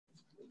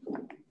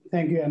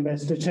Thank you,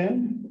 Ambassador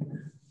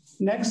Chen.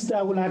 Next,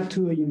 I would like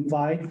to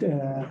invite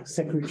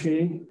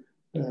Secretary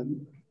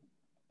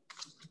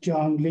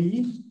John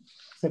Lee,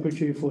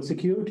 Secretary for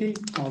Security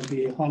of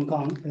the Hong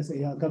Kong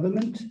SAR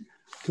government,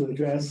 to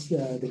address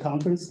the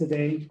conference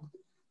today.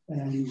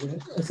 And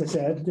as I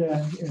said,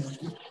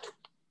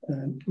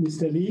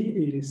 Mr.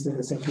 Lee is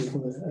the Secretary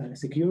for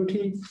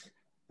Security.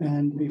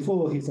 And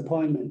before his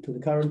appointment to the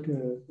current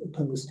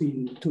post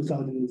in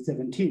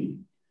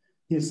 2017,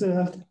 he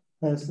served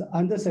as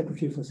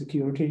Undersecretary for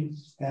Security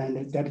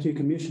and Deputy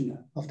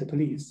Commissioner of the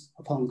Police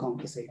of Hong Kong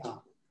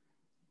SAR.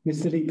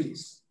 Mr. Lee,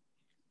 please.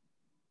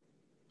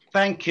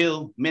 Thank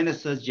you,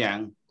 Minister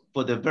Jiang,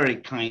 for the very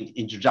kind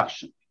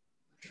introduction.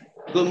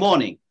 Good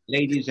morning,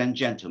 ladies and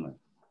gentlemen.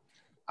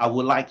 I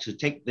would like to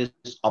take this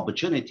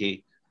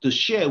opportunity to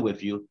share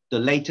with you the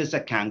latest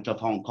account of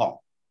Hong Kong.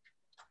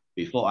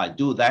 Before I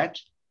do that,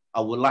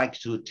 I would like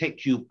to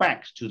take you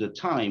back to the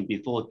time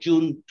before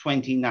June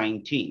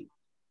 2019.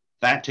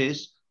 That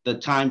is, the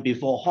time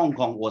before Hong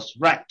Kong was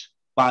wrecked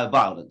by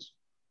violence.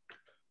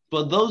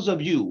 For those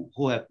of you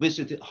who have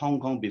visited Hong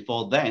Kong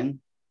before then,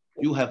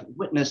 you have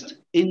witnessed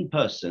in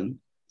person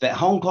that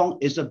Hong Kong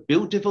is a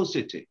beautiful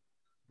city,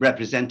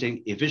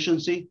 representing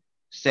efficiency,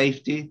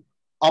 safety,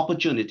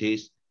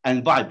 opportunities,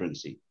 and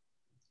vibrancy.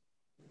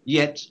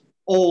 Yet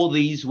all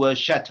these were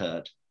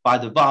shattered by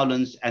the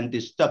violence and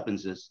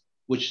disturbances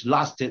which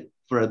lasted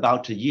for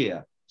about a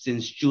year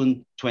since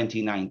June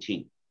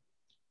 2019.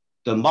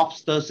 The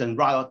mobsters and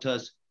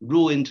rioters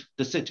ruined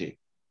the city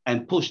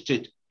and pushed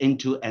it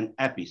into an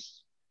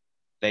abyss.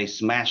 They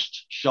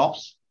smashed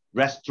shops,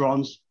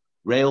 restaurants,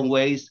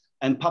 railways,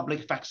 and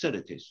public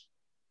facilities.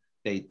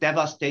 They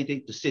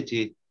devastated the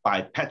city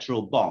by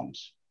petrol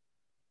bombs.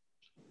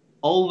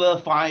 Over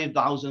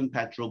 5,000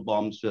 petrol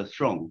bombs were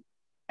thrown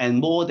and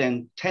more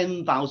than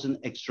 10,000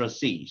 extra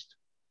seized.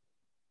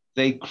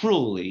 They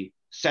cruelly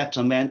set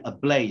a man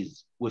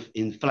ablaze with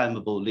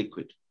inflammable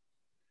liquid.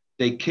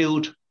 They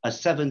killed a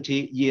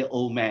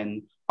 70-year-old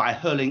man by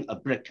hurling a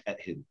brick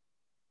at him.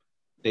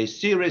 They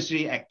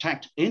seriously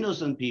attacked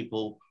innocent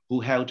people who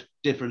held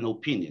different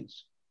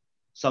opinions.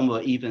 Some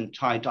were even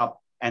tied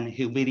up and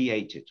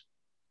humiliated.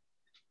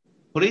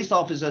 Police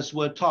officers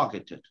were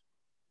targeted,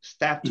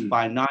 stabbed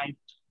by knives,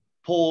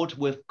 poured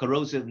with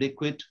corrosive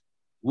liquid,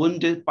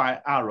 wounded by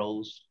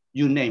arrows,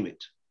 you name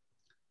it.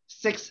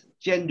 6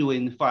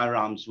 genuine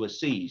firearms were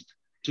seized,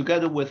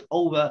 together with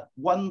over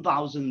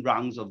 1,000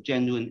 rounds of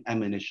genuine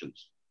ammunition.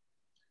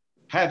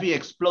 Heavy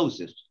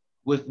explosives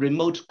with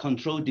remote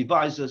control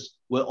devices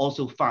were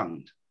also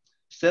found,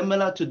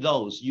 similar to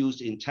those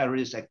used in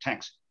terrorist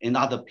attacks in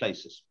other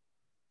places.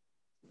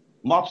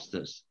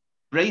 Mobsters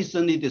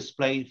brazenly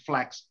displayed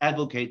flags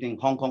advocating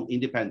Hong Kong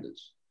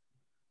independence.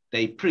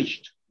 They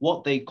preached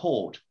what they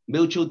called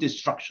mutual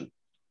destruction,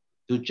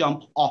 to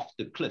jump off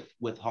the cliff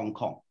with Hong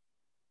Kong.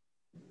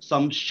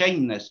 Some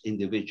shameless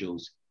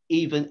individuals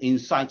even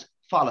incite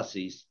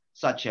fallacies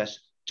such as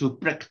to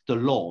break the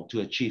law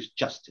to achieve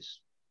justice.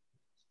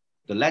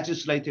 The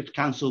Legislative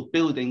Council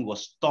building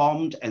was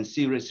stormed and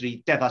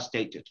seriously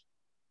devastated.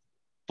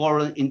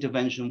 Foreign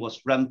intervention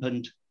was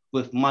rampant,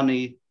 with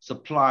money,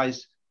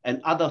 supplies,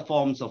 and other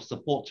forms of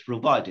support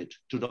provided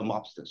to the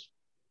mobsters.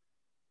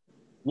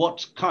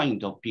 What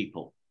kind of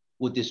people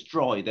would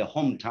destroy their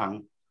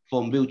hometown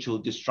for mutual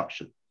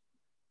destruction?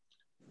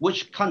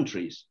 Which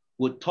countries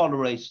would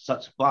tolerate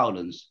such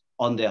violence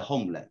on their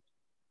homeland?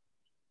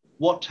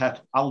 What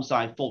have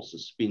outside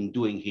forces been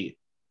doing here?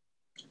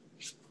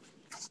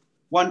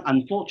 One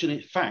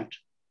unfortunate fact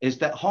is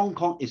that Hong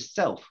Kong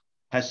itself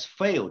has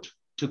failed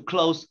to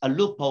close a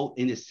loophole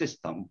in its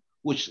system,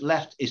 which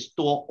left its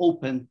door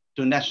open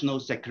to national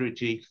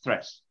security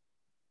threats.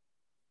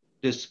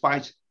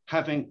 Despite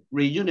having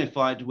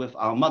reunified with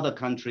our mother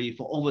country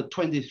for over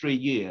 23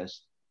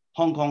 years,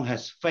 Hong Kong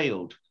has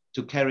failed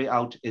to carry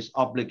out its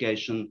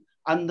obligation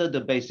under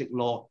the Basic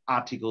Law,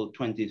 Article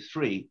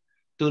 23,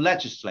 to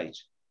legislate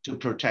to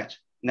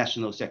protect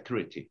national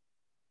security.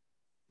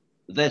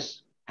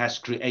 This has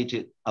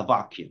created a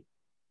vacuum.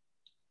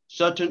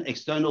 Certain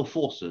external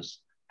forces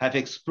have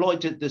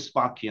exploited this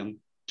vacuum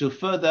to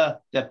further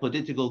their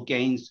political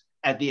gains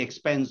at the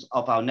expense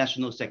of our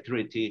national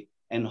security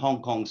and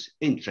Hong Kong's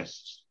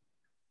interests.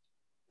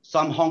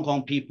 Some Hong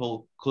Kong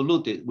people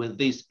colluded with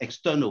these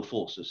external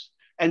forces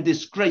and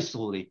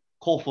disgracefully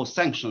called for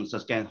sanctions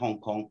against Hong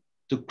Kong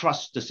to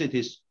crush the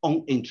city's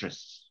own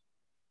interests.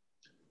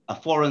 A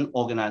foreign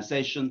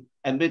organization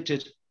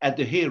admitted at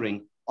the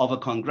hearing of a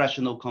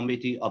congressional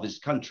committee of its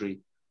country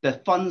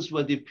that funds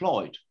were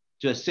deployed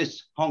to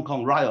assist Hong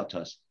Kong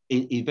rioters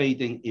in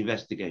evading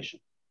investigation.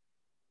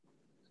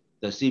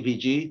 The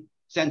CPG,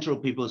 Central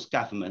People's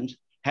Government,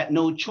 had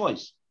no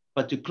choice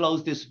but to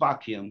close this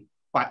vacuum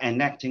by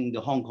enacting the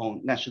Hong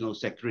Kong National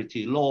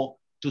Security Law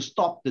to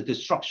stop the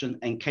destruction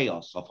and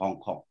chaos of Hong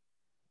Kong.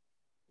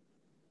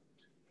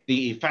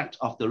 The effect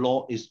of the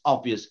law is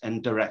obvious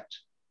and direct.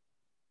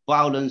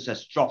 Violence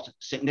has dropped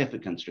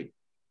significantly.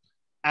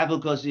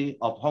 Advocacy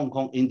of Hong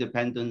Kong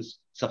independence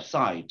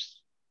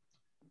subsides.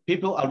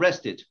 People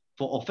arrested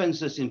for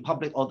offenses in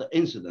public order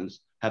incidents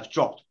have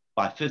dropped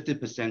by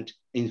 50%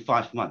 in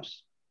 5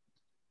 months.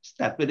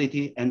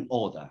 Stability and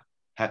order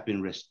have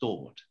been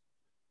restored.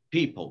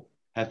 People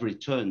have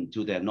returned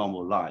to their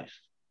normal life.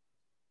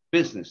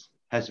 Business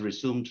has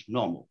resumed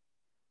normal.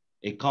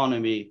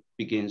 Economy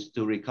begins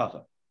to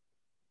recover.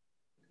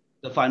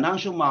 The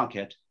financial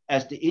market,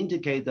 as the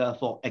indicator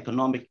for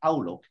economic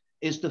outlook,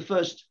 is the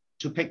first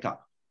to pick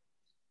up.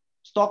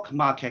 Stock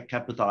market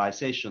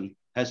capitalization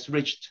has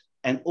reached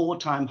an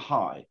all-time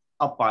high,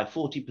 up by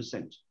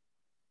 40%.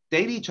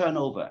 Daily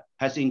turnover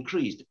has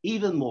increased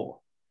even more,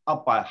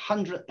 up by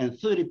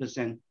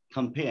 130%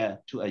 compared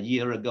to a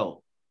year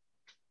ago.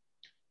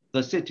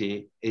 The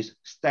city is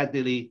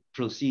steadily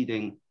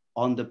proceeding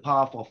on the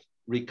path of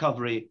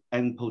recovery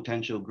and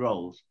potential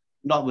growth,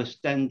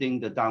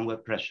 notwithstanding the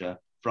downward pressure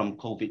from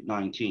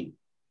COVID-19.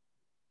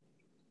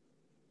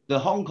 The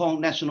Hong Kong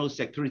National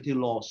Security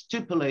Law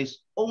stipulates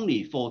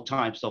only 4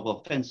 types of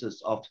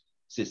offenses of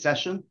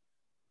secession,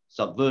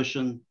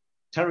 subversion,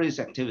 terrorist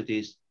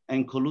activities,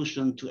 and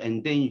collusion to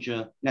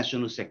endanger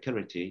national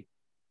security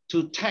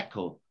to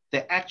tackle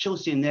the actual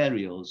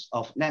scenarios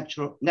of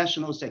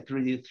national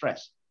security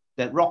threats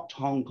that rocked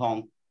Hong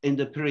Kong in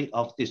the period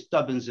of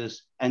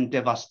disturbances and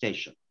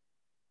devastation.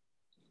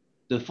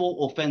 The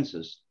 4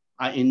 offenses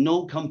are in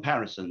no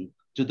comparison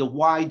to the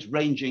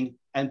wide-ranging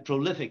and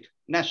prolific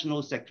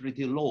national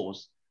security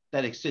laws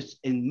that exist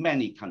in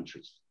many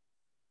countries.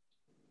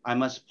 I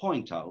must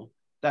point out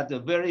that the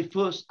very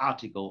first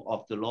article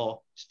of the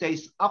law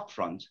states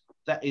upfront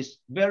that its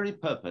very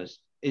purpose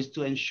is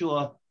to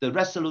ensure the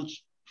resolute,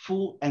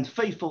 full, and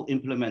faithful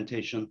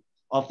implementation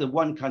of the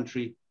one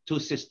country, two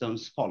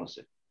systems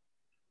policy.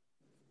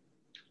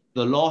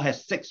 The law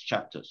has 6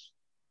 chapters.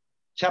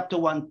 Chapter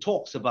 1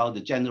 talks about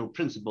the general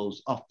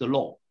principles of the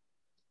law.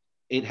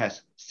 It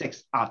has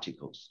 6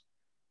 articles.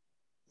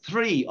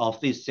 3 of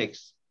these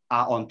 6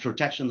 are on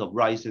protection of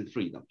rights and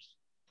freedoms.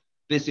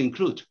 This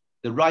includes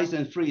the rights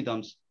and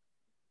freedoms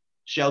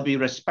shall be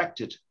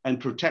respected and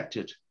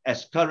protected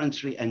as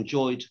currently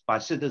enjoyed by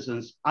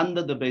citizens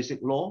under the Basic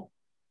Law,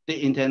 the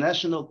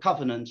International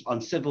Covenant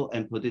on Civil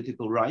and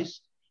Political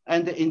Rights,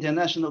 and the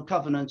International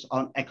Covenant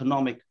on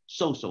Economic,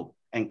 Social,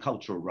 and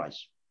Cultural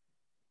Rights.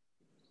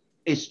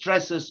 It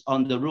stresses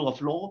on the rule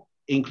of law,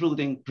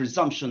 including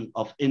presumption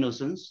of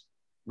innocence,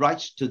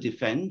 rights to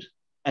defend,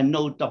 and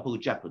no double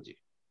jeopardy.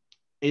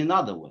 In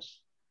other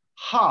words,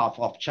 half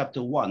of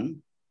Chapter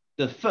 1,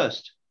 the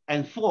first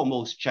and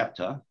foremost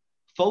chapter,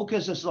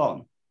 focuses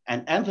on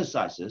and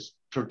emphasizes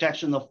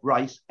protection of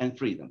rights and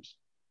freedoms.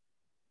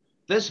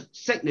 This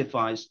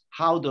signifies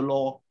how the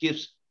law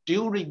gives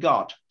due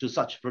regard to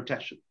such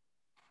protection.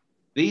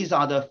 These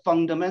are the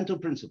fundamental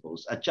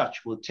principles a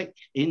judge will take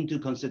into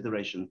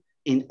consideration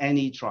in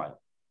any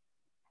trial.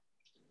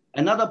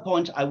 Another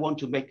point I want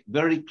to make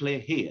very clear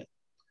here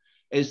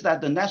is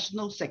that the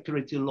national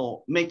security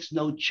law makes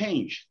no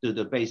change to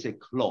the Basic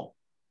Law.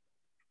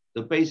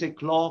 The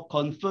Basic Law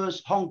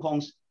confers Hong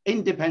Kong's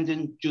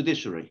independent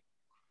judiciary,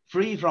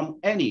 free from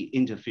any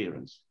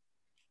interference.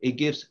 It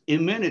gives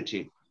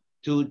immunity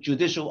to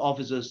judicial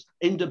officers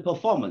in the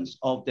performance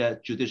of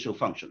their judicial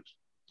functions.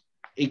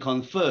 It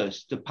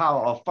confers the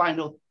power of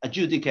final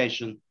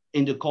adjudication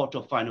in the Court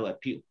of Final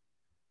Appeal.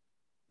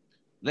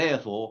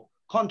 Therefore,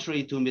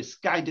 contrary to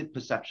misguided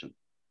perception,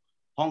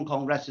 Hong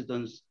Kong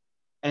residents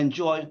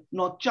enjoy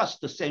not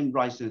just the same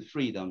rights and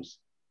freedoms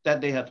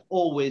that they have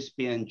always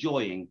been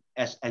enjoying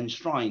as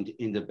enshrined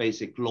in the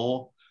Basic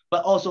Law,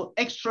 but also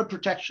extra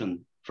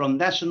protection from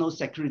national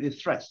security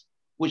threats,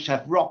 which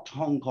have rocked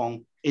Hong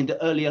Kong in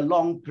the earlier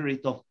long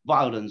period of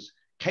violence,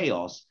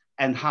 chaos,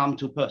 and harm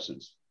to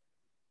persons.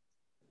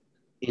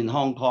 In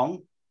Hong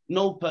Kong,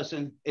 no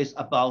person is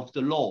above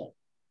the law,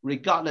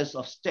 regardless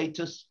of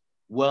status,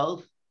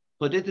 wealth,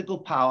 political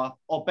power,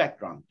 or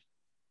background.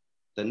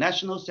 The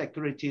national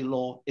security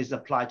law is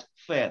applied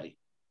fairly.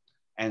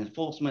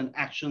 Enforcement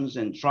actions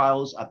and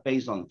trials are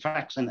based on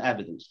facts and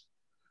evidence.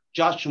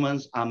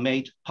 Judgments are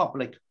made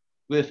public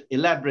with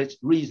elaborate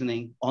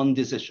reasoning on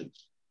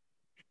decisions.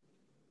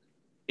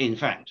 In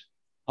fact,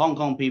 Hong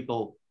Kong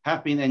people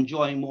have been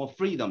enjoying more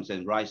freedoms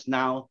and rights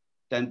now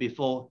than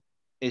before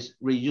its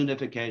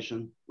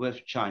reunification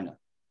with China.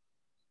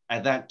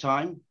 At that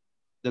time,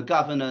 the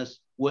governors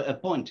were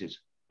appointed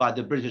by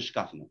the British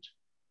government.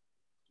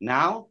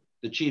 Now,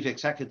 the chief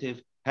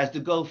executive has to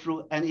go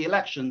through an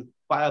election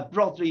by a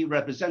broadly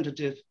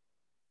representative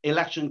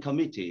election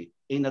committee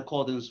in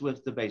accordance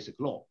with the Basic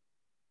Law.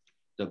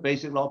 The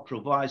Basic Law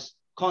provides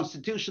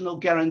constitutional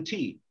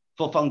guarantee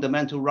for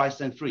fundamental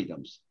rights and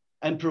freedoms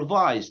and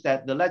provides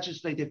that the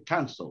Legislative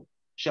Council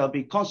shall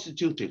be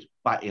constituted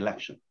by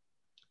election.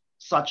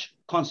 Such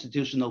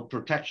constitutional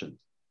protection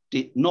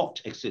did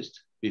not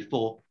exist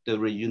before the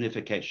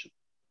reunification.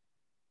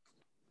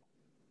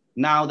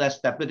 Now that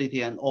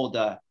stability and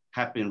order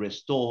have been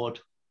restored,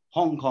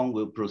 Hong Kong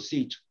will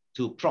proceed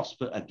to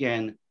prosper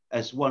again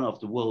as one of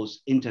the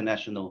world's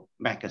international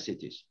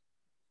megacities.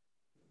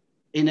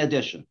 In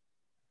addition,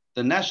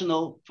 the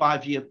National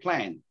 5-Year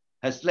Plan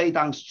has laid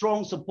down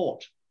strong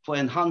support for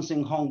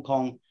enhancing Hong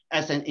Kong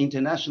as an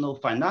international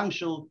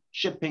financial,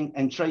 shipping,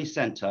 and trade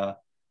center,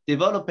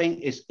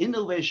 developing its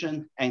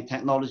innovation and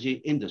technology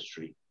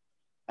industry,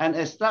 and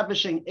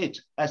establishing it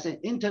as an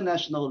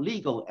international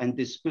legal and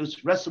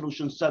disputes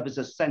resolution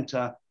services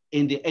center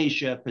in the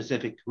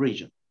Asia-Pacific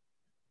region.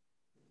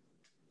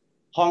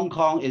 Hong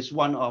Kong is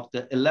one of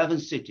the 11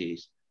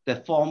 cities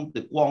that form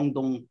the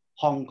Guangdong,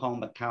 Hong Kong,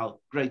 Macau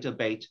Greater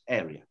Bay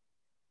Area,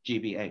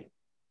 GBA.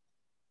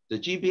 The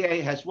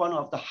GBA has one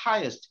of the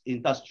highest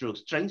industrial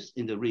strengths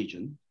in the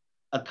region,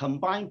 a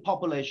combined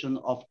population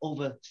of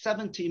over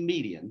 70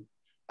 million,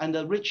 and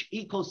a rich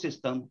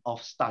ecosystem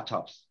of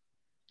startups.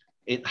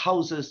 It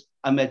houses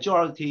a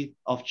majority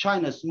of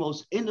China's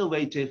most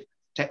innovative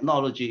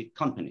technology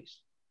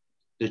companies.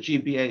 The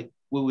GBA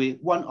will be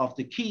one of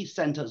the key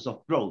centers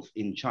of growth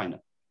in China.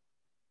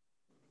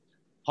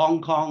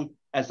 Hong Kong,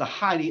 as a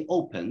highly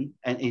open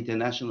and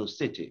international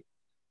city,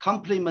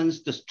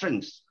 complements the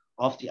strengths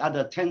of the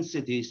other 10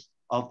 cities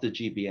of the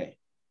GBA.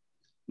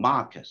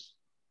 Markets,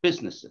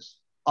 businesses,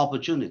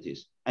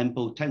 opportunities, and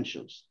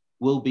potentials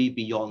will be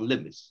beyond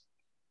limits.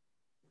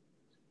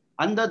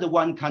 Under the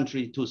one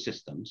country, two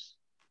systems,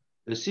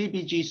 the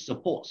CBG's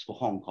supports for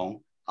Hong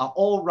Kong are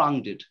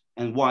all-rounded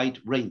and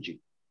wide-ranging.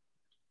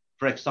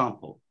 For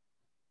example,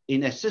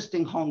 in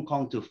assisting Hong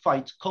Kong to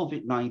fight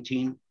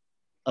COVID-19,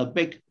 a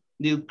big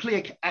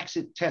nucleic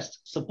acid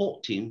test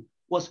support team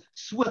was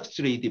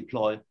swiftly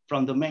deployed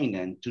from the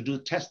mainland to do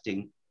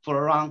testing for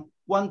around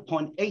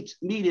 1.8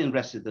 million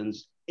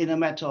residents in a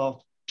matter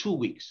of 2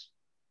 weeks.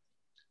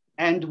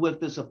 And with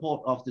the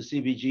support of the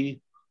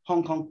CBG,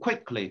 Hong Kong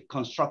quickly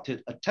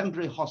constructed a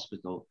temporary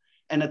hospital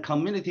and a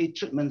community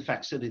treatment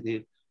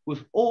facility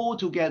with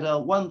altogether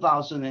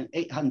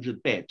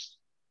 1,800 beds,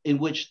 in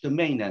which the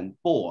mainland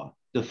bore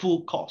the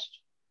full cost.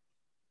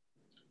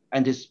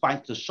 And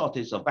despite the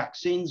shortage of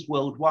vaccines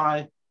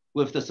worldwide,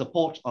 with the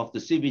support of the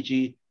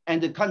CBG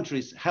and the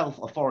country's health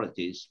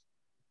authorities,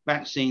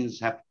 vaccines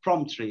have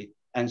promptly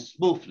and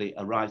smoothly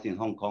arrived in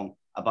Hong Kong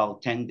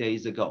about 10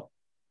 days ago,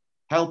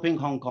 helping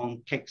Hong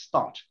Kong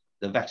kickstart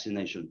the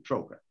vaccination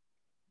program.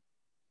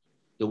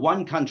 The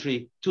one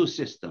country, two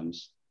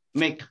systems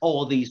make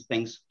all these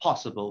things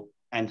possible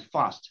and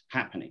fast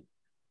happening.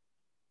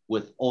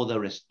 With order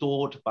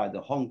restored by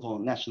the Hong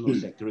Kong national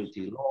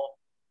security law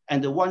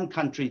and the one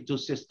country, two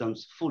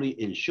systems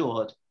fully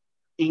ensured,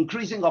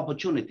 increasing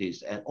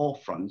opportunities at all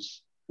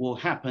fronts will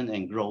happen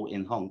and grow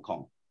in Hong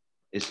Kong,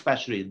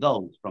 especially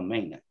those from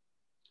mainland.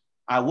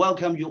 I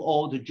welcome you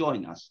all to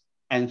join us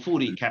and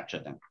fully capture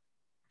them.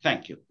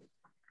 Thank you.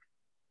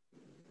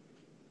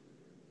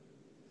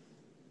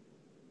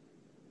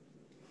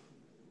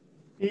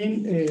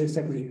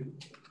 Secretary.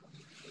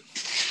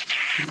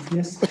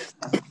 Yes.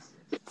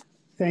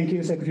 Thank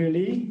you, Secretary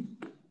Lee.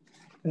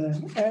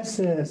 As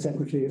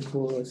Secretary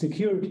for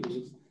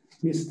Security,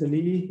 Mr.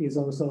 Lee is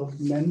also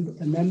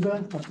a member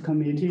of the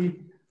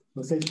Committee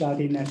for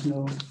Safeguarding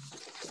National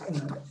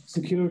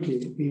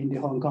Security in the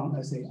Hong Kong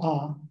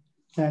SAR,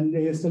 and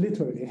is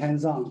literally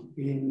hands-on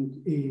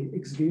in the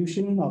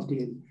execution of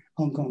the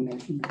Hong Kong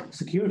National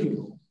Security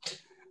Law.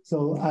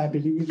 So I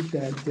believe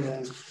that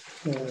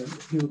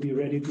he will be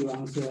ready to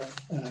answer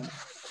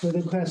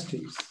further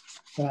questions.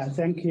 I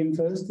thank him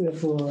first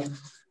for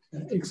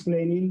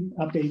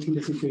updating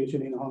the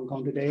situation in Hong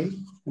Kong today,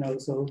 and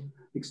also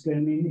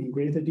explaining in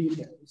greater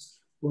details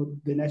what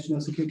the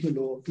national security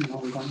law in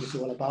Hong Kong is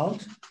all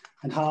about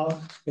and how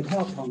it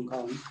helped Hong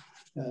Kong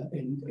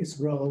in its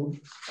role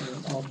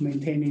of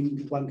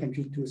maintaining one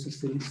country, two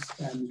systems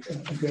and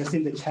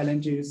addressing the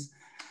challenges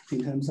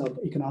in terms of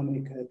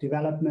economic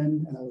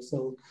development and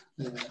also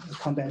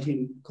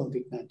combating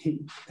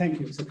COVID-19. Thank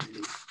you,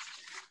 Secretary.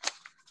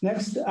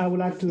 Next, I would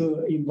like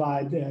to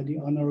invite the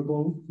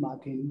Honorable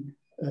Martin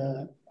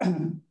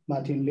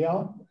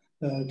Liao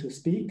to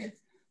speak.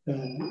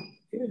 The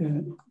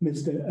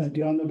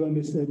Honorable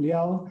Mr.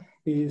 Liao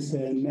is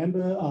a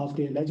member of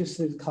the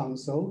Legislative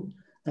Council,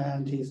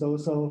 and he's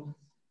also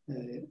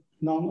a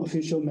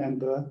non-official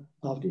member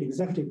of the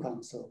Executive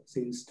Council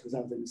since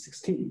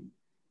 2016.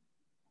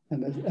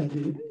 And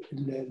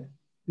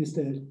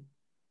Mr.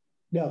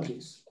 Liao,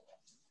 please.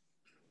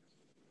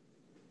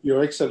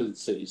 Your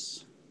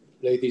Excellencies,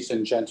 ladies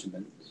and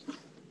gentlemen,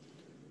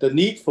 the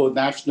need for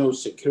national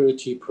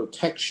security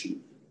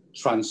protection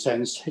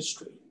transcends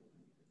history.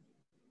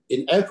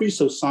 In every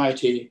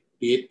society,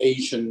 be it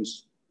ancient,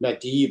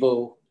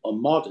 medieval, or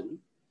modern,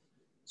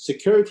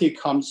 security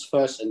comes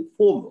first and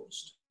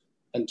foremost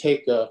and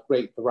take a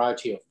great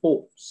variety of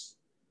forms,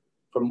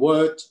 from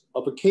word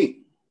of a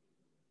king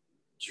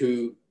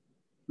to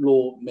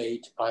law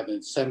made by the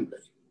assembly.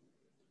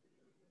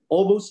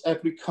 Almost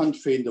every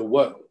country in the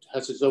world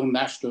has its own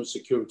national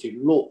security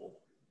law.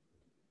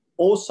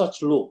 All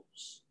such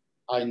laws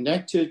are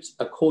enacted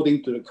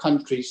according to the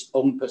country's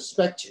own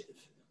perspective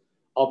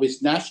of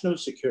its national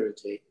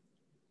security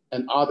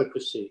and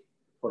adequacy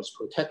for its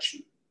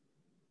protection.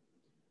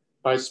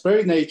 By its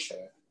very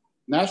nature,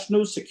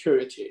 national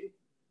security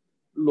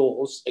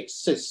laws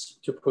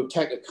exist to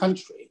protect a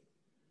country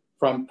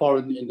from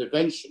foreign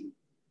intervention,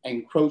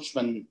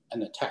 encroachment,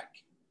 and attack.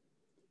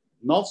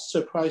 Not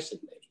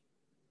surprisingly,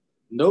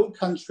 no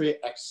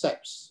country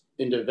accepts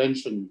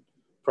intervention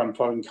from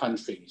foreign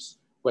countries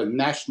when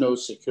national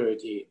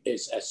security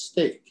is at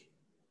stake.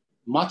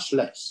 Much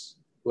less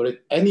will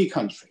any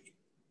country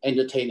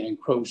entertain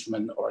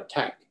encroachment or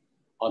attack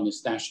on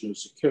its national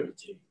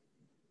security.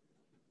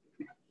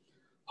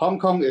 Hong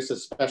Kong is a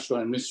special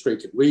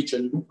administrative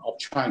region of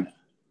China,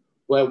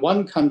 where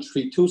one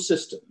country, two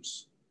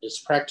systems is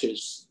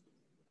practiced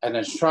and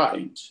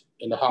enshrined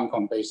in the Hong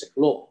Kong Basic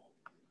Law.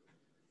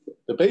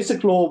 The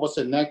Basic Law was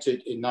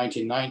enacted in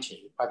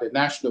 1990 by the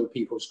National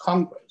People's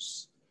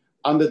Congress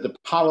under the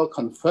power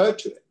conferred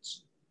to it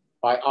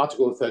by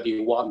Article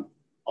 31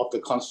 of the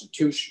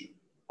Constitution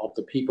of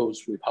the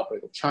People's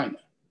Republic of China.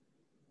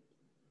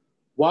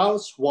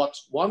 Whilst what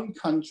one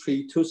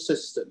country, two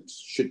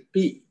systems should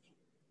be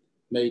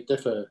may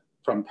differ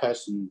from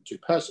person to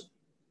person,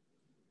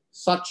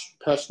 such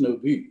personal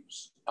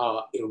views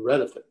are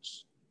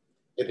irrelevant.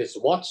 It is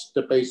what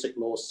the Basic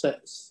Law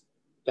says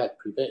that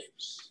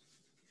prevails.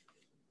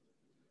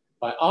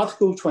 By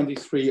Article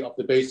 23 of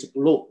the Basic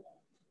Law,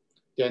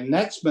 the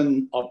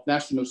enactment of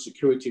national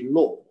security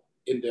law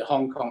in the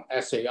Hong Kong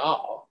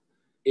SAR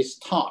is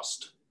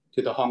tasked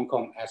to the Hong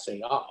Kong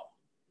SAR,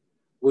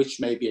 which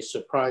may be a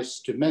surprise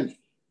to many.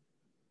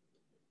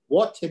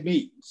 What it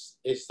means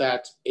is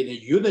that in a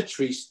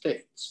unitary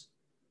state,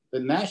 the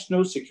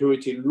national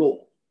security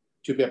law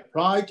to be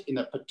applied in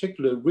a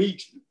particular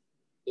region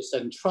is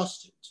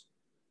entrusted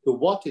to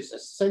what is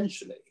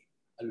essentially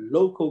a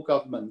local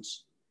government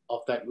of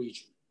that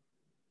region.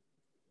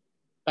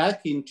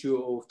 Back in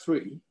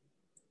 2003,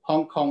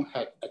 Hong Kong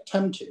had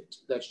attempted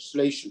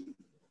legislation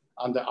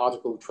under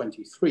Article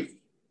 23,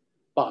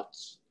 but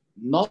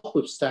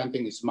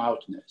notwithstanding its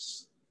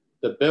mildness,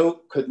 the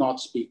bill could not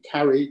be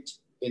carried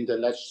in the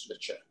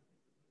legislature.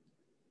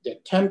 The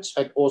attempt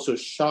had also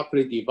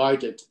sharply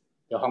divided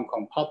the Hong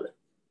Kong public.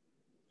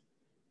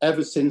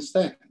 Ever since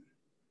then,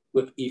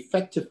 with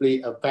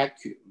effectively a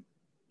vacuum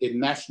in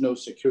national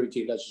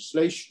security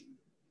legislation,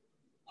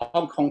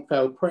 Hong Kong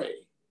fell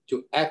prey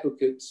to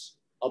advocates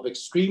of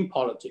extreme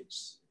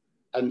politics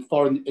and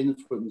foreign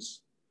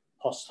influence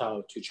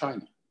hostile to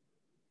China.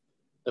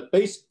 The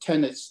basic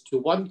tenets to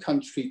one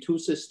country, two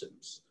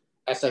systems,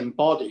 as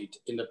embodied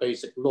in the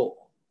Basic Law,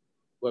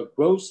 were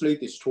grossly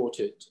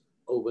distorted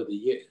over the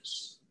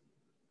years.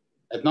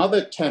 Another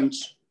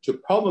attempt to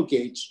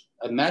promulgate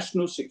a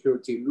national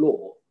security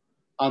law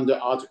under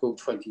Article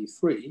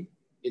 23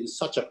 in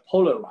such a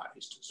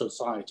polarized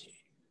society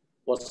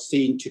was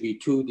seen to be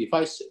too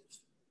divisive.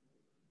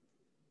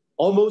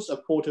 Almost a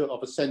quarter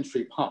of a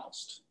century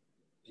passed.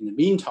 In the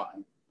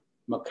meantime,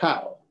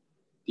 Macau,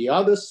 the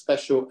other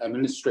special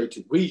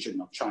administrative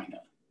region of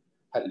China,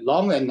 had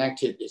long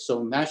enacted its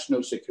own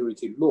national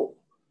security law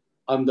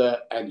under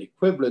an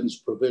equivalence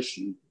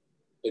provision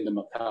in the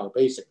Macau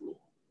Basic Law.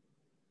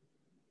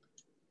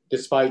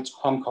 Despite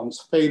Hong Kong's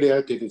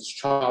failure to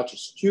discharge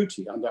its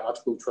duty under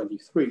Article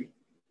 23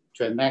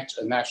 to enact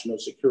a national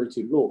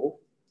security law,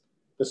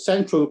 the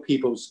Central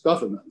People's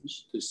Government,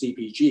 the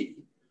CPG,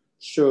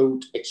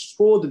 showed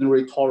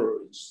extraordinary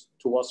tolerance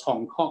towards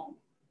Hong Kong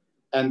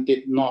and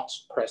did not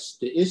press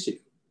the issue.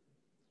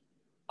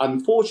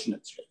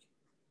 Unfortunately,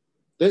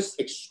 this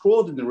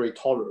extraordinary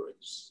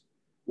tolerance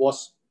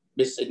was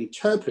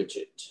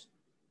misinterpreted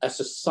as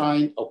a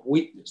sign of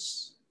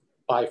weakness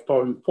by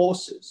foreign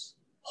forces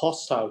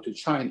hostile to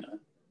China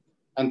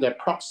and their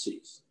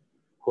proxies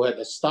who had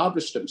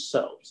established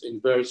themselves in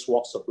various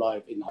walks of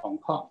life in Hong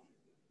Kong.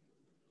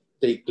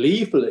 They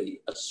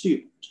gleefully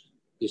assumed,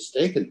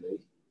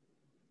 mistakenly,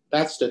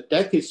 that the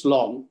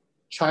decades-long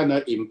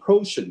China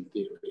implosion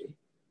theory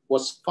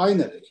was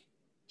finally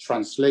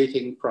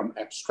translating from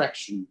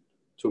abstraction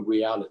to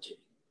reality.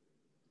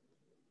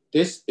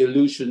 This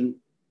illusion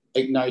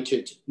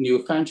ignited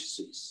new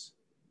fantasies.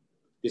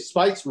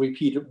 Despite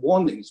repeated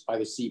warnings by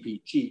the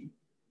CPG,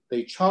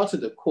 they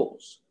charted a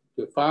course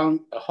to found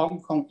a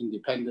Hong Kong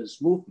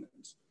independence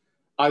movement,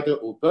 either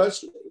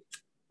overtly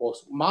or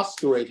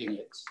masquerading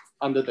it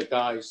under the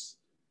guise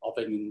of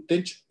an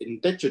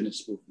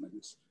indigenous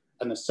movement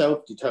and a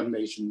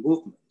self-determination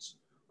movement,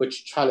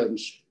 which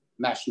challenged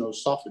national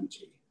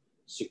sovereignty,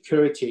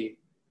 security,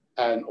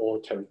 and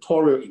or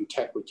territorial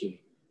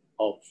integrity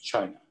of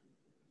China.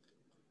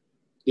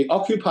 The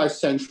Occupy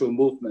Central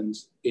movement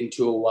in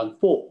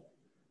 2014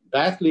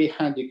 badly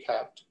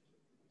handicapped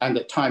and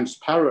at times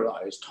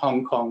paralyzed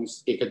Hong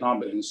Kong's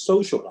economic and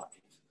social life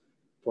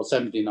for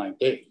 79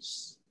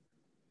 days.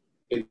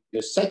 In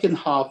the second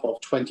half of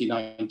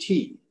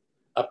 2019,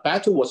 a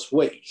battle was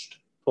waged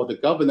for the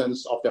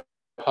governance of the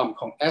Hong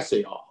Kong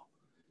SAR,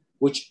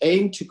 which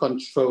aimed to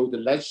control the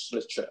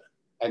legislature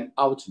and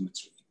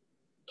ultimately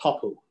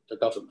topple the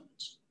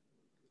government.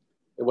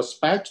 It was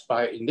backed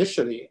by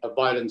initially a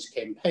violence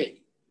campaign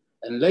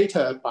and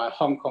later by a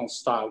Hong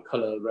Kong-style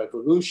color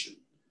revolution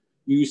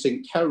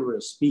using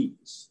terrorist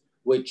means,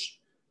 which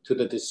to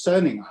the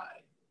discerning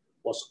eye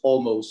was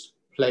almost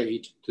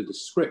played to the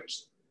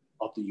script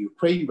of the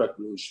Ukraine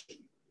Revolution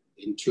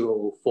in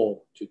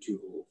 2004 to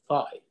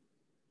 2005.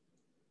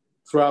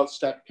 Throughout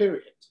that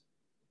period,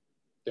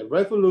 The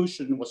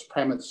revolution was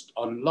premised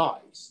on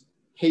lies,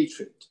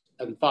 hatred,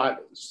 and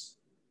violence.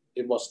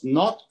 It was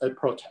not a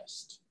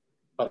protest,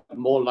 but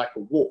more like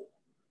a war,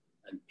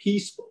 and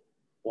peaceful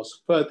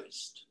was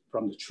furthest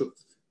from the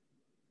truth.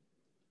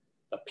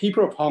 The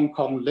people of Hong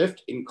Kong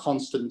lived in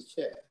constant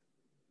fear.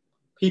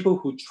 People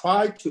who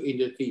tried to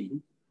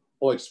intervene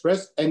or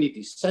express any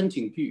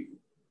dissenting view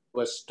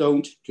were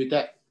stoned to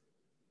death,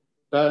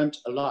 burned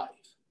alive,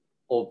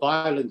 or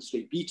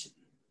violently beaten,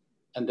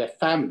 and their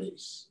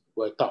families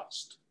were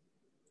doxxed.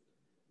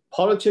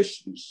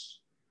 Politicians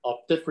of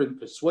different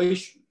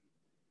persuasion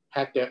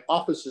had their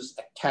offices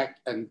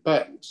attacked and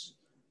burnt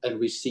and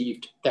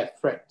received death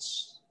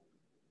threats.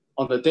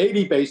 On a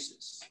daily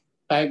basis,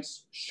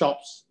 banks,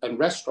 shops, and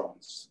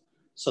restaurants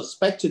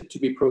suspected to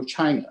be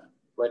pro-China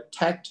were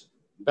attacked,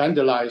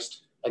 vandalized,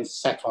 and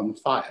set on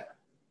fire.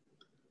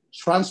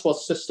 Transport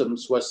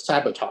systems were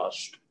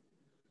sabotaged.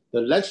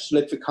 The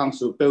Legislative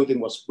Council building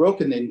was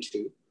broken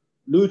into,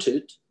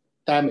 looted,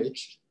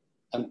 damaged,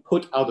 and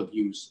put out of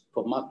use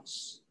for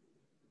months.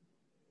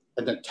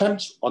 An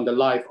attempt on the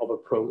life of a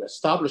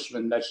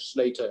pro-establishment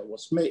legislator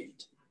was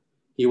made.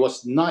 He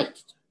was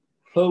knifed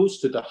close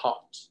to the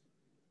heart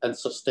and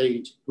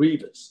sustained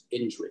grievous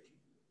injury.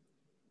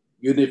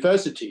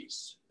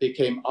 Universities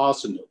became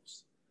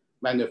arsenals,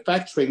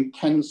 manufacturing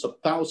tens of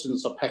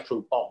thousands of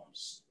petrol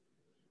bombs.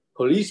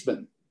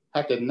 Policemen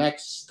had their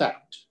necks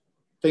stabbed,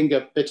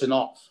 finger bitten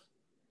off,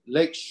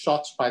 leg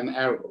shot by an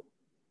arrow,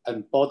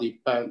 and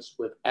body burnt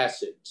with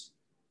acid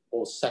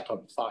or set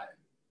on fire.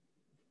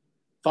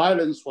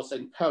 Violence was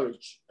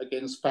encouraged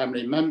against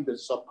family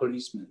members of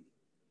policemen,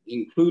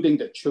 including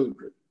their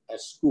children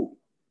at school.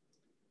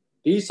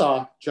 These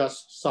are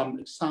just some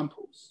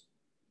examples.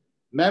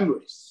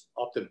 Memories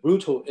of the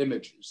brutal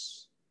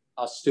images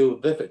are still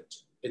vivid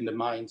in the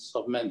minds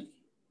of many.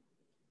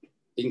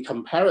 In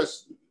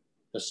comparison,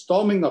 the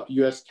storming of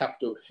US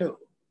Capitol Hill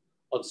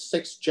on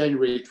 6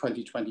 January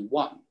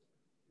 2021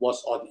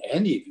 was on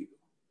any view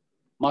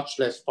much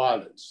less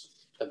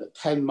violence than the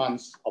 10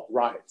 months of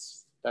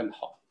riots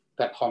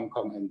that Hong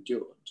Kong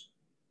endured.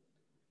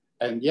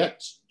 And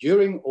yet,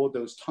 during all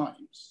those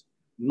times,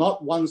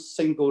 not one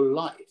single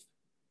life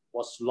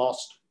was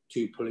lost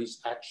to police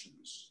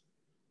actions,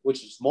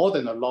 which is more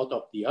than a lot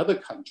of the other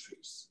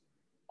countries,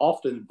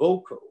 often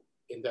vocal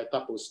in their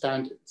double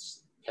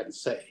standards, can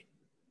say.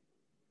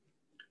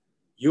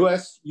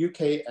 US,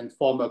 UK, and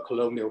former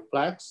colonial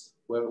flags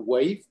were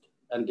waved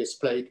and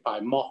displayed by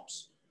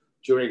mobs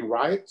during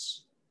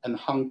riots and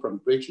hung from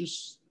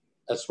bridges,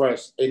 as well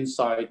as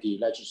inside the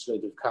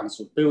Legislative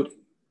Council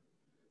building.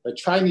 The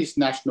Chinese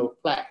national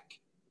flag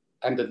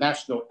and the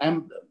national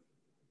emblem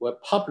were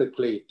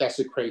publicly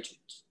desecrated.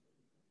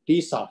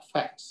 These are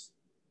facts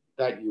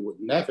that you would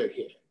never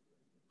hear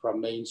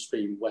from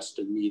mainstream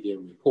Western media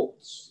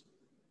reports.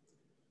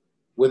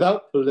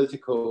 Without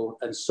political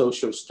and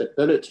social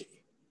stability,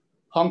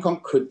 Hong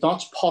Kong could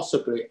not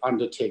possibly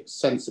undertake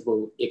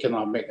sensible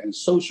economic and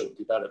social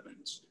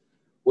development,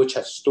 which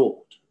has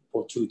stalled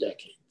for 2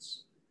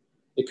 decades.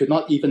 It could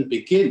not even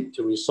begin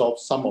to resolve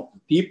some of the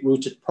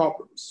deep-rooted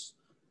problems,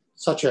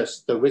 such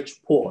as the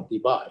rich-poor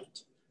divide,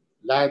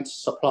 land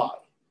supply,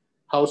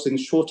 housing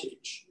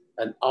shortage,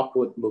 and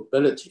upward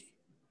mobility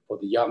for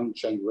the young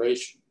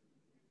generation.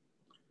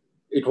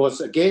 It was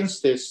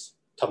against this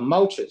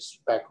tumultuous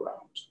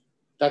background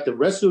that the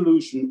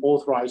resolution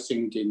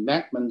authorizing the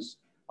enactment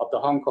of the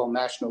Hong Kong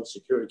National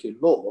Security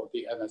Law,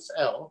 the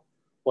NSL,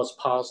 was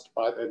passed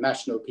by the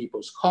National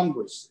People's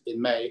Congress in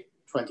May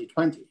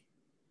 2020.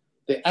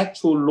 The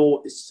actual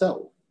law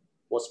itself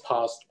was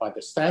passed by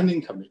the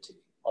Standing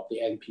Committee of the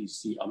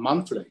NPC a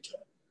month later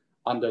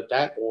under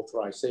that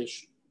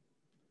authorization.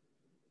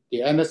 The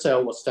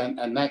NSL was then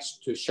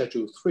annexed to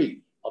Schedule 3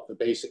 of the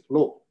Basic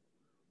Law,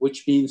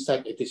 which means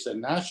that it is a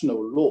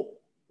national law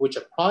which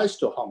applies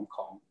to Hong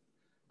Kong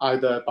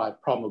either by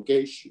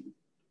promulgation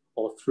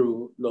or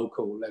through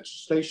local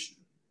legislation.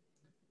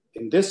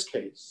 In this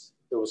case,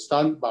 it was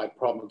done by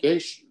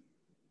promulgation.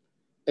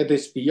 It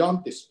is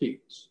beyond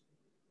dispute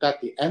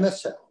that the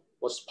NSL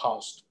was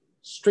passed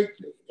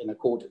strictly in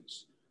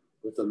accordance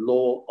with the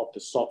law of the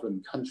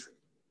sovereign country.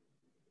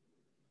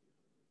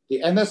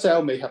 The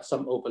NSL may have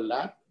some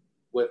overlap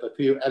with a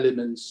few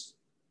elements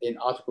in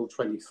Article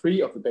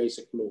 23 of the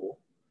Basic Law,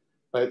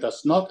 but it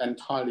does not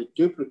entirely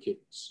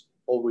duplicate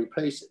or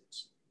replace it.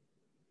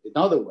 In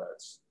other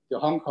words, the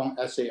Hong Kong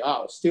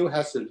SAR still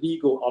has a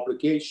legal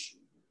obligation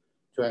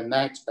to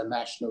enact a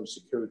national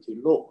security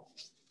law.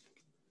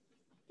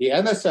 The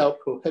NSL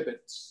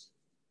prohibits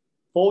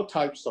 4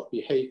 types of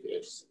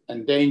behaviors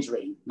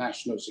endangering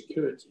national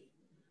security,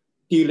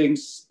 dealing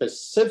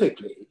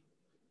specifically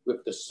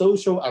with the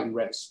social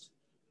unrest,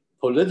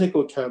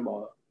 political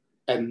turmoil,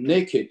 and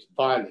naked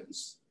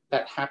violence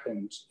that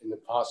happened in the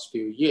past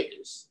few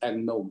years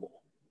and no more.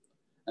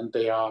 And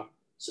they are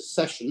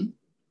secession,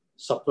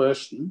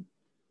 subversion,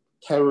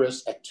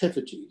 terrorist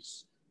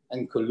activities,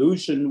 and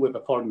collusion with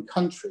a foreign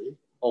country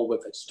or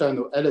with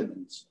external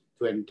elements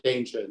to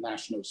endanger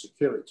national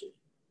security.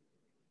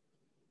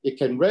 It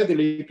can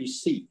readily be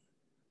seen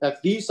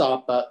that these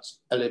are but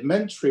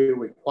elementary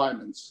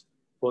requirements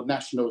for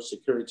national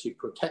security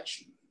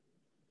protection,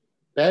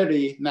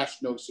 barely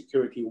national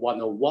security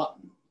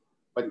 101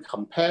 when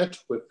compared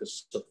with the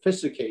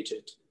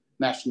sophisticated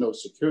national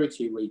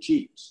security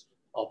regimes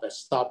of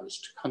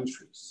established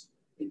countries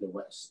in the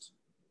West.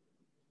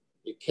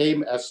 It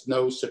came as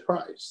no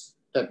surprise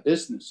that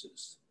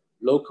businesses,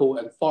 local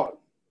and foreign,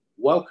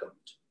 welcomed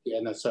the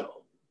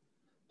NSL.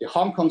 The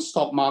Hong Kong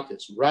stock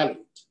markets rallied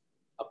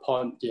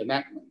upon the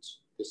enactment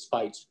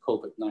despite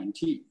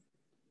COVID-19.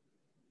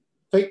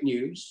 Fake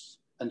news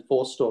and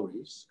false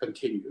stories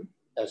continue,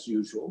 as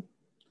usual,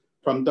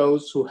 from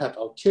those who have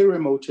ulterior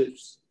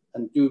motives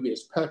and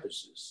dubious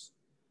purposes,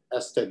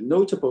 as the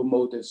notable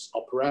modus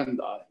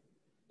operandi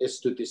is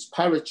to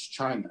disparage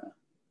China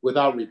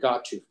without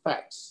regard to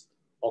facts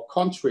or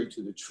contrary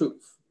to the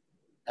truth,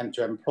 and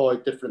to employ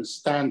different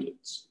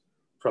standards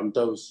from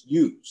those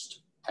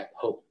used at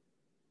home.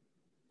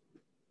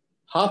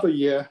 Half a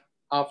year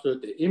after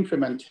the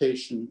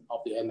implementation of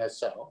the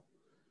NSL,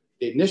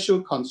 the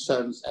initial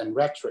concerns and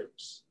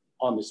rhetorics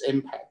on its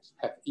impact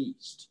have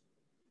eased.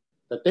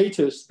 The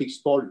data speaks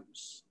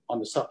volumes on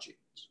the subject.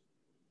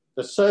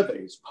 The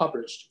surveys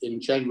published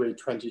in January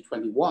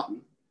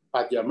 2021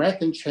 by the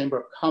American Chamber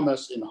of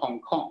Commerce in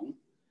Hong Kong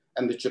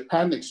and the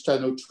Japan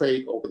External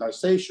Trade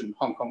Organization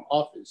Hong Kong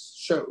office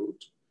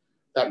showed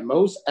that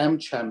most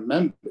AmCham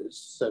members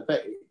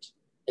surveyed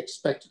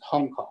expected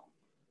Hong Kong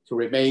to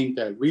remain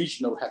their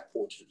regional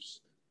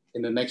headquarters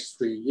in the next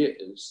 3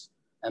 years,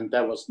 and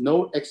there was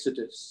no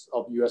exodus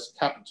of US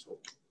capital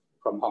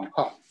from Hong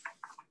Kong.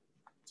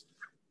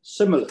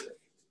 Similarly,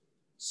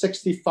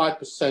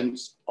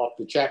 65% of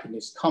the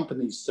Japanese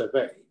companies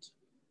surveyed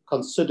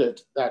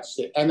considered that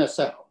the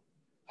NSL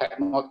had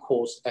not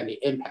caused any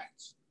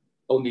impact.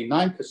 Only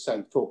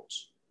 9% thought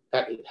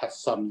that it had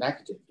some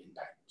negative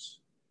impacts.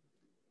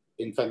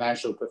 In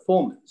financial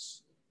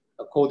performance,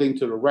 according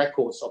to the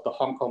records of the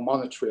Hong Kong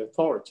Monetary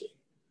Authority,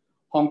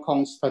 Hong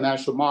Kong's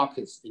financial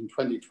markets in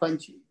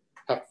 2020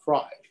 have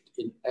thrived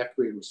in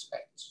every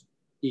respect,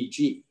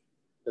 e.g.,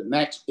 the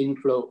net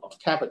inflow of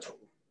capital,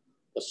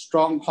 the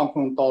strong Hong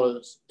Kong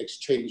dollar's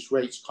exchange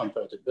rates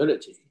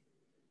convertibility,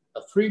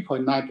 a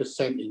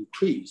 3.9%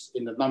 increase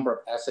in the number of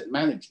asset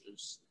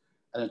managers,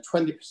 and a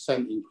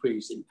 20%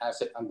 increase in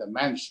asset under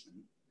management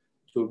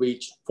to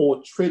reach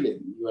 $4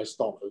 trillion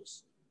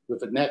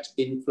with a net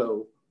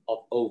inflow of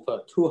over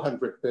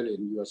 $200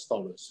 billion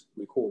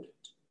recorded.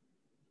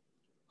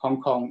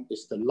 Hong Kong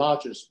is the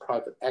largest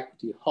private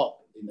equity hub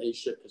in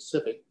Asia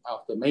Pacific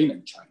after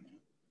mainland China,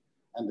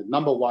 and the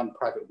 #1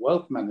 private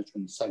wealth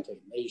management center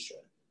in Asia,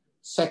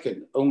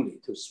 second only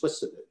to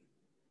Switzerland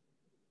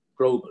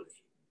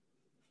globally.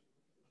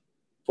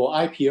 For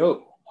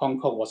IPO, Hong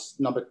Kong was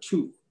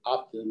 #2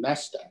 after the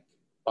Nasdaq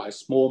by a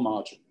small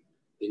margin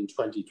in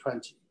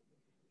 2020.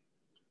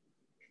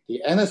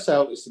 The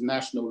NSL is a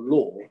national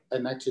law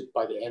enacted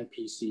by the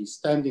NPC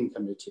Standing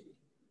Committee,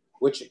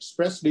 which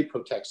expressly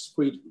protects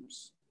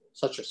freedoms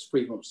such as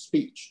freedom of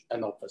speech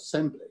and of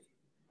assembly,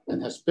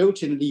 and has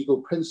built-in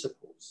legal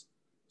principles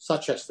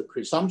such as the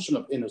presumption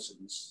of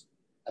innocence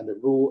and the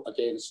rule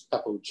against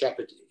double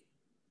jeopardy.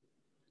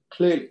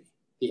 Clearly,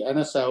 the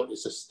NSL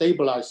is a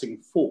stabilizing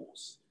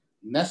force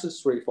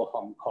necessary for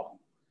Hong Kong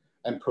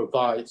and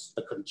provides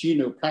a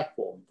congenial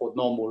platform for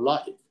normal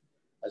life,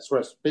 as well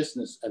as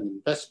business and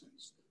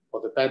investments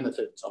for the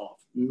benefit of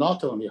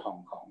not only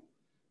Hong Kong,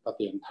 but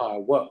the entire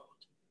world.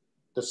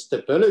 The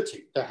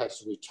stability that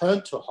has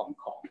returned to Hong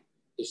Kong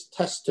is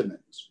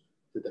testament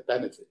to the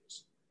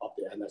benefits of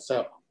the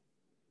NSL.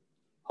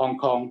 Hong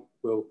Kong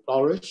will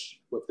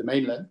flourish with the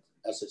mainland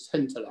as its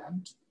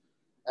hinterland,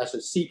 as the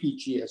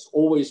CPG has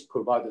always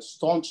provided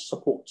staunch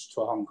support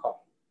to Hong Kong.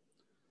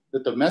 The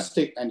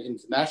domestic and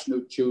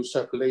international dual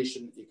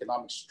circulation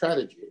economic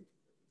strategy,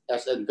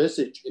 as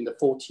envisaged in the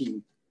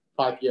 14th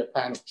Five-Year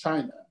Plan of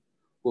China,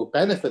 will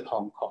benefit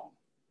Hong Kong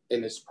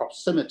in its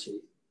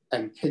proximity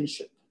and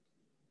kinship.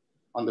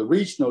 On the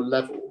regional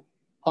level,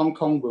 Hong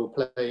Kong will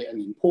play an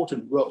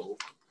important role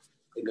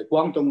in the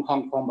Guangdong,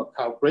 Hong Kong,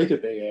 Macau Greater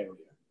Bay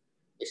Area,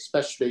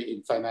 especially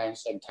in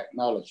finance and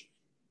technology.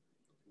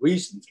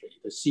 Recently,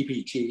 the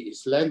CPG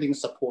is lending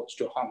support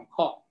to Hong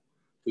Kong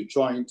to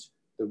join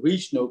the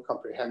Regional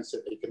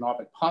Comprehensive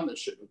Economic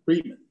Partnership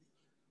Agreement,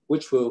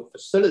 which will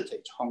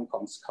facilitate Hong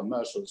Kong's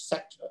commercial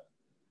sector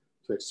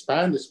to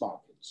expand its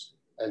markets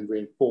and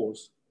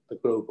reinforce the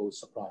global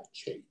supply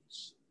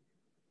chains.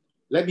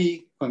 Let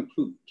me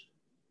conclude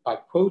by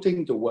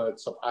quoting the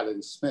words of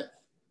Alan Smith,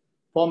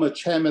 former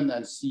chairman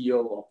and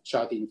CEO of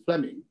Jardine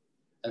Fleming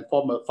and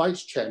former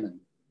vice chairman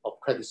of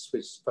Credit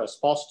Suisse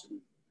First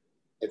Boston,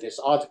 in his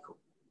article,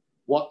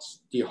 What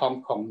the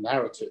Hong Kong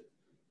Narrative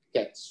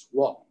Gets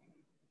Wrong.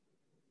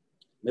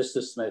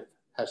 Mr. Smith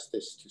has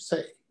this to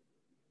say: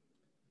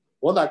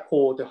 what I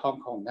call the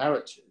Hong Kong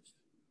narrative,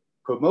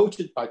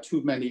 promoted by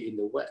too many in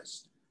the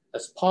West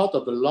as part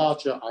of the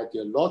larger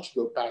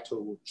ideological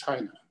battle with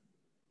China.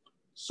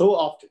 So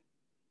often,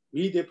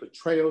 media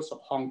portrayals of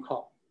Hong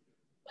Kong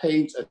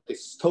paint a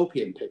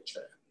dystopian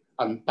picture,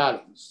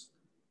 unbalanced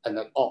and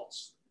at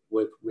odds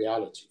with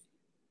reality.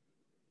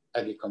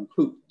 And he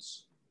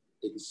concludes,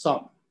 in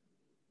sum,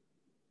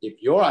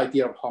 if your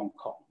idea of Hong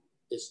Kong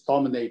is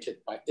dominated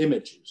by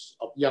images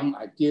of young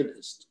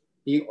idealists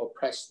being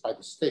oppressed by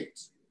the state,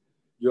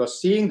 you are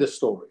seeing the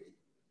story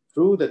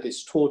through the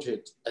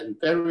distorted and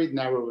very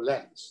narrow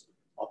lens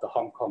of the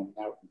Hong Kong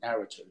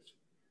narrative.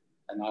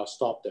 And I'll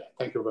stop there.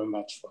 Thank you very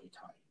much for your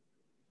time.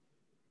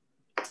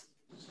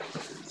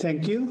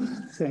 Thank you.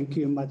 Thank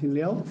you, Martin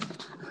Liao.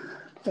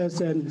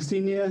 As a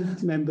senior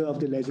member of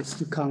the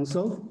Legislative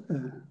Council,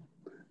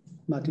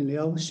 Martin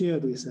Liao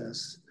shared with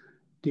us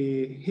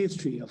the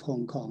history of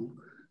Hong Kong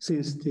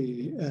since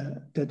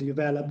that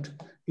developed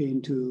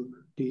into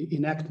the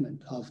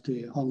enactment of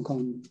the Hong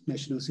Kong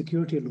National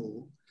Security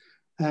Law.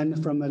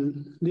 And from a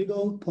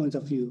legal point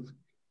of view,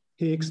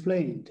 he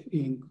explained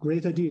in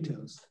greater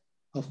details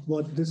of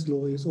what this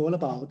law is all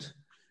about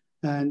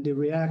and the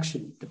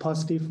reaction, the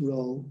positive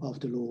role of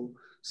the law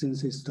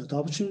since its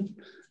adoption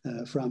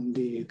from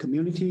the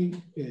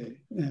community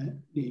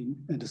and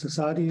the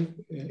society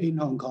in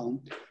Hong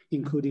Kong,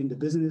 including the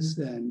business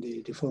and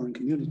the foreign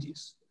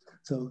communities.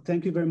 So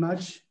thank you very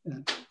much,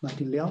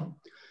 Martin Liao.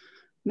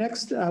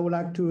 Next, I would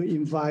like to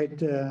invite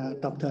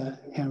Dr.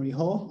 Henry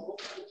Ho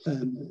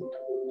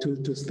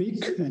to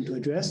speak and to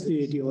address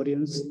the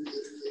audience.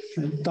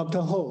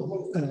 Dr.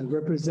 Ho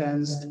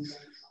represents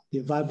the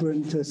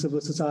vibrant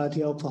civil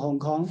society of Hong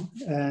Kong,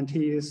 and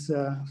he is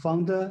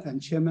founder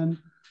and chairman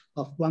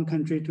of One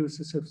Country, Two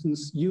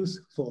Systems Youth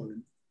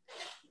Forum.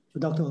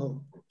 Dr.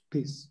 Ho,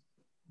 please.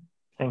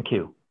 Thank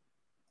you.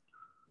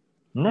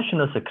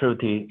 National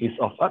security is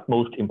of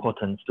utmost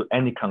importance to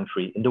any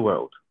country in the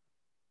world.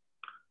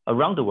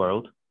 Around the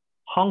world,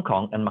 Hong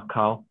Kong and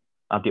Macau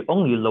are the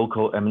only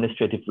local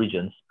administrative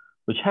regions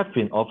which have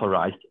been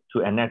authorized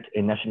to enact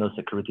a national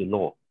security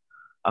law,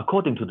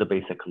 according to the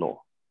Basic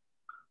Law,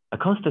 a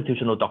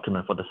constitutional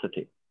document for the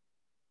city.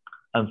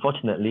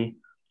 Unfortunately,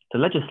 the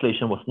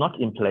legislation was not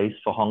in place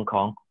for Hong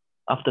Kong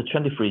after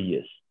 23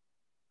 years,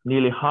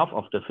 nearly half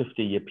of the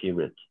 50-year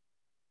period,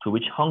 to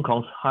which Hong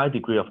Kong's high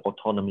degree of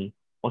autonomy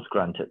was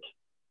granted.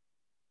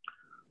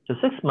 The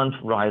 6-month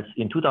riots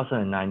in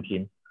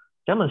 2019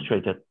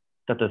 demonstrated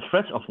that the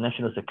threat of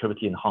national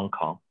security in Hong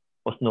Kong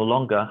was no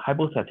longer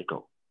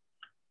hypothetical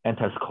and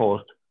has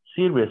caused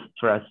serious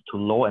threats to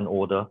law and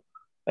order,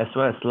 as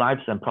well as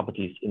lives and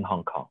properties in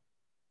Hong Kong.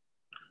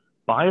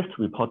 Biased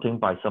reporting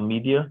by some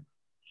media,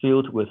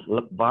 filled with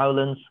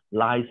violence,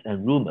 lies,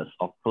 and rumors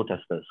of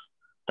protesters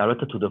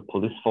directed to the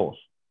police force,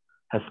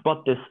 has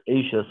brought this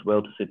Asia's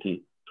world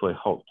city to a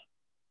halt.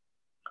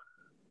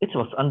 It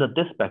was under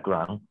this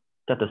background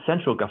that the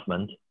central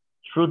government,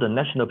 through the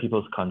National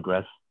People's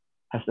Congress,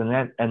 has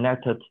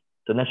enacted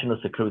the national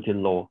security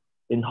law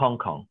in Hong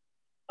Kong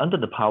under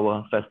the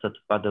power vested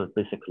by the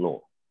Basic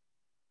Law.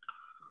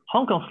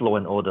 Hong Kong's law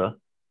and order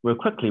were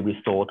quickly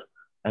restored,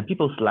 and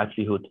people's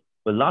livelihood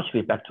were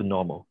largely back to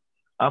normal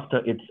after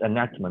its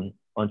enactment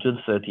on June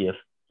 30th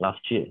last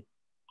year.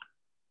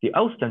 The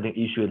outstanding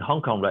issue in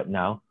Hong Kong right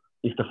now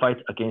is the fight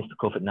against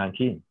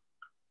COVID-19,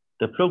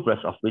 the progress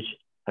of which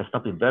has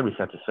not been very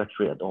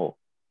satisfactory at all.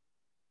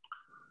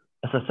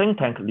 As a think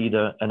tank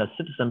leader and a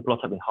citizen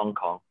brought up in Hong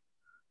Kong,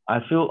 I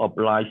feel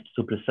obliged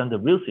to present the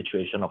real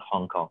situation of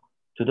Hong Kong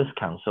to this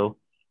council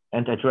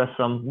and address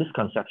some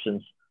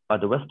misconceptions by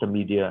the Western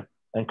media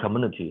and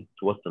community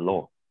towards the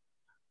law.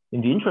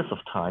 In the interest of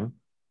time,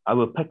 I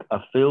will pick a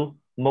few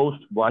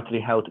most widely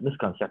held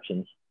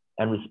misconceptions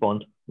and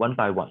respond one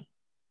by one.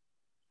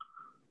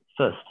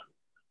 First,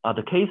 are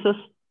the cases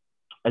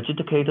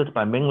adjudicated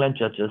by mainland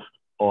judges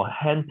or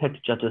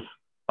hand-picked judges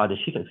by the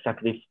chief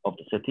executive of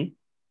the city?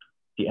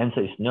 The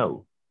answer is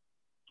no.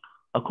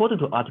 According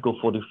to Article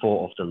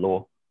 44 of the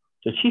law,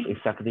 the chief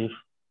executive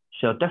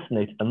shall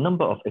designate a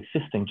number of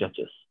existing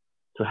judges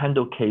to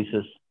handle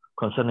cases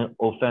concerning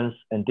offense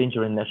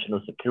endangering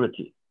national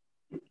security.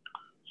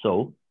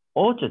 So,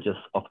 all judges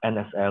of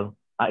NSL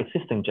are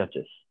existing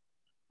judges,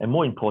 and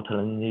more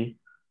importantly,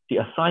 the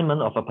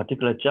assignment of a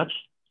particular judge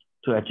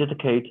to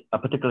adjudicate a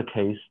particular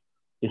case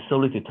is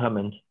solely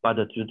determined by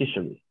the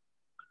judiciary,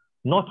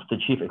 not the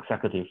chief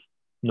executive,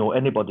 nor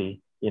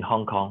anybody in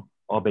Hong Kong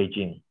or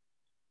Beijing.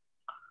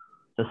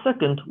 The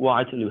second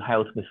widely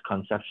held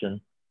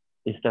misconception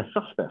is that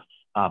suspects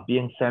are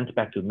being sent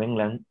back to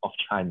mainland of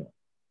China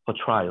for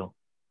trial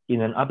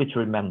in an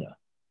arbitrary manner.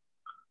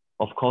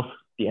 Of course,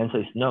 the answer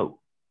is no.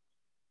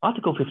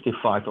 Article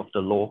 55 of the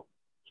law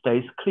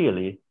states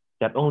clearly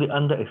that only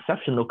under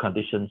exceptional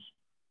conditions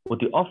would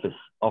the Office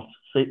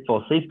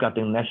for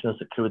Safeguarding National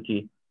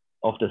Security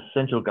of the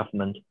central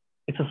government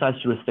exercise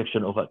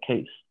jurisdiction over a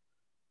case,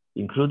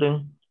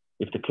 including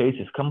if the case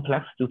is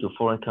complex due to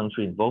foreign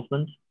country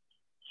involvement,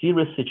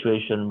 serious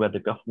situation where the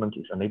government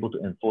is unable to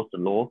enforce the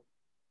law,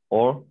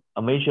 or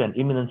a major and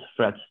imminent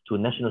threat to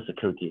national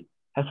security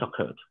has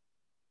occurred.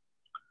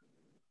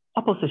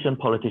 Opposition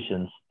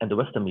politicians and the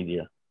Western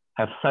media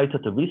have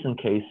cited the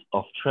recent case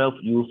of 12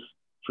 youths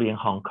fleeing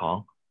Hong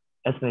Kong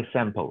as an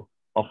example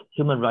of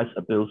human rights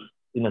abuse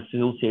in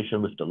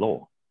association with the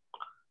law.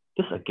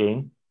 This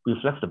again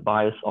reflects the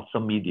bias of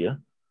some media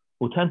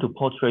who tend to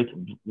portray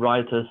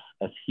rioters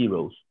as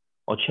heroes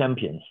or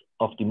champions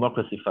of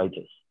democracy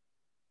fighters.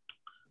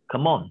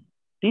 Come on,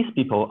 these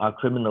people are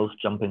criminals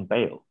jumping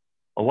bail,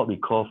 or what we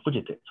call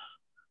fugitives,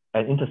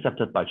 and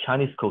intercepted by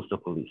Chinese coastal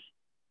police.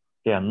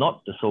 They are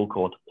not the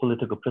so-called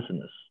political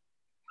prisoners.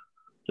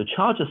 The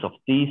charges of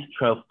these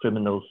 12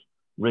 criminals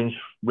range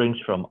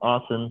from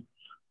arson,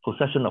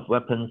 possession of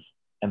weapons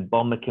and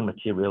bomb-making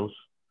materials,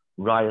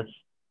 riots,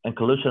 and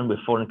collusion with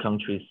foreign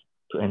countries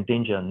to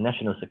endanger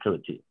national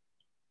security.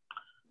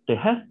 They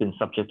have been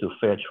subject to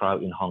fair trial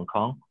in Hong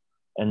Kong,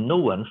 and no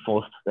one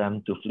forced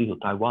them to flee to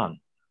Taiwan.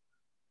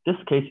 This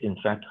case, in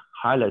fact,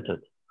 highlighted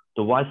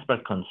the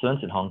widespread concerns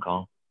in Hong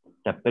Kong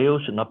that bail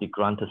should not be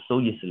granted so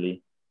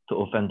easily to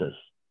offenders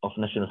of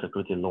national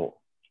security law.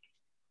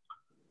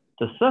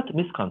 The third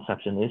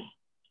misconception is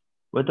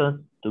whether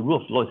the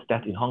rule of law is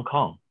dead in Hong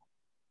Kong.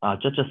 Are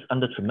judges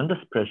under tremendous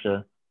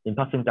pressure in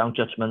passing down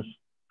judgments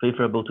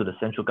favorable to the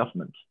central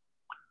government?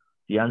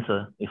 The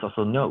answer is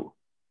also no.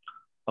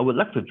 I would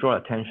like to draw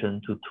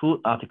attention to two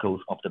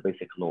articles of the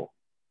Basic Law.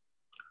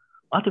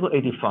 Article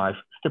 85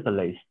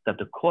 stipulates that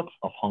the courts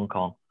of Hong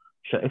Kong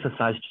shall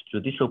exercise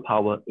judicial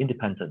power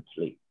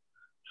independently,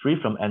 free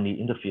from any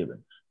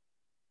interference.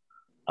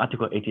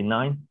 Article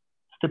 89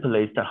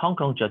 stipulates that Hong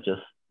Kong judges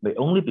may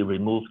only be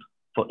removed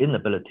for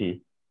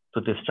inability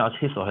to discharge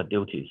his or her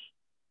duties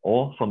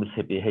or for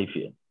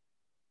misbehavior.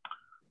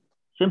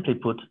 Simply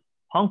put,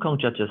 Hong Kong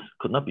judges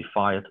could not be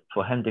fired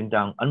for handing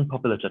down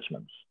unpopular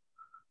judgments.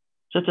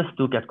 Judges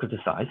do get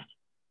criticized,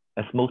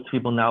 as most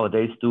people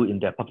nowadays do in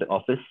their public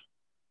office,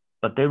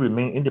 but they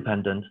remain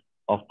independent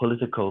of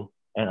political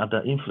and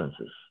other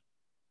influences.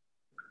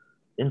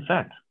 In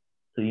fact,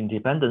 the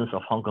independence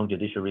of Hong Kong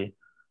judiciary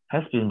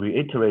has been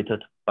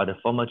reiterated by the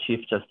former Chief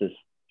Justice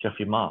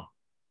Geoffrey Ma.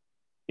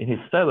 In his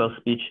farewell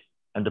speech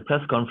and the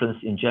press conference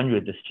in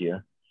January this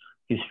year,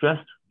 he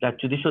stressed that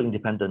judicial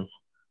independence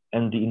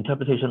and the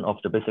interpretation of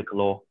the Basic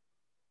Law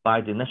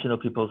by the National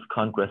People's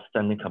Congress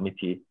Standing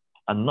Committee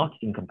are not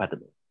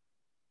incompatible.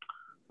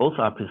 Both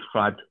are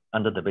prescribed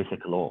under the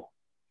Basic Law.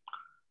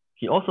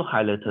 He also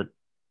highlighted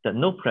that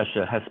no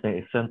pressure has been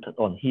exerted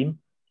on him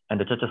and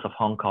the judges of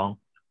Hong Kong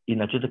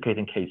in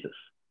adjudicating cases.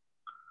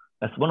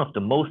 As one of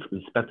the most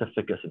respected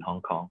figures in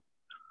Hong Kong,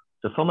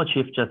 the former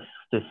Chief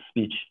Justice's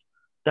speech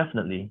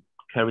definitely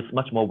carries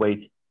much more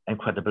weight and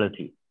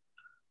credibility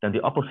than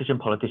the opposition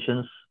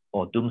politicians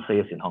or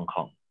doomsayers in Hong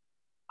Kong.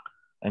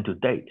 And to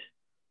date,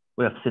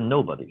 we have seen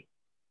nobody,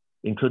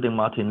 including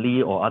Martin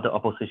Lee or other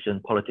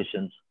opposition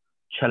politicians,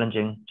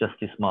 challenging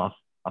Justice Ma's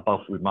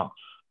above remarks.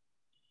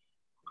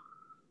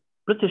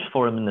 British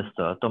Foreign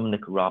Minister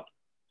Dominic Raab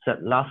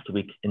said last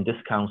week in this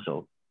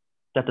council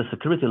that the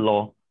security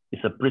law is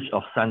a breach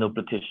of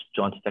Sino-British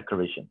Joint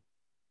Declaration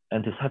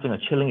and is having a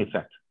chilling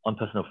effect on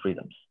personal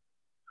freedoms.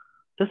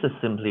 This is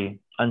simply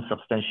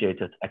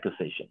unsubstantiated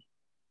accusation.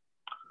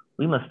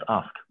 We must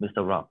ask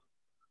Mr. Raab,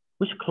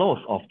 which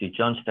clause of the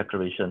Joint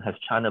Declaration has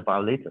China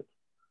violated?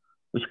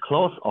 Which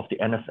clause of the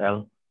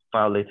NSL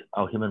violate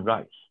our human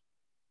rights?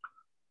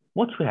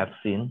 What we have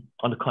seen,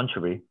 on the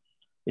contrary,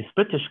 is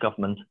British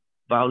government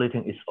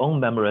violating its own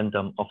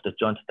memorandum of the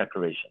Joint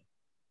Declaration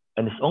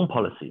and its own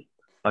policy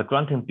by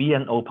granting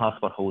BNO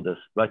passport holders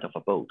right of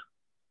abode.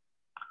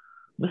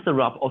 Mr.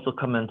 Raab also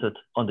commented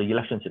on the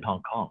elections in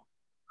Hong Kong.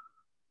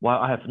 While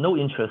I have no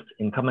interest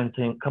in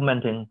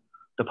commenting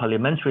the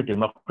parliamentary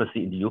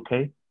democracy in the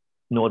UK,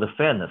 nor the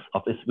fairness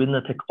of its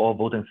winner-take-all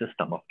voting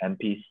system of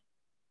MPs,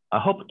 I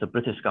hope the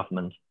British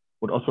government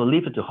would also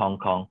leave it to Hong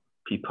Kong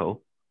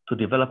people to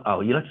develop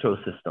our electoral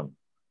system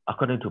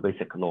according to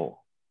Basic Law.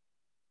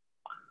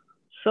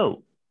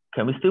 So,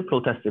 can we still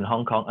protest in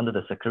Hong Kong under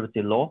the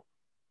security law?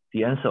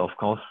 The answer, of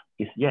course,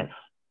 is yes.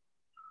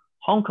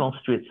 Hong Kong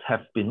streets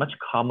have been much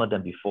calmer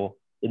than before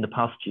in the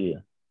past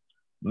year,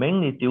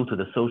 mainly due to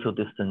the social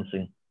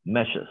distancing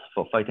measures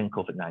for fighting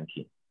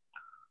COVID-19.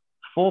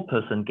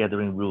 4-person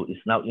gathering rule is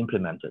now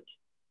implemented,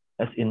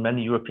 as in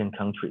many European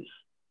countries.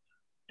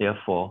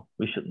 Therefore,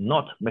 we should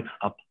not mix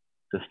up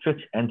the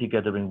strict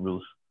anti-gathering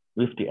rules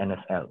with the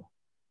NSL.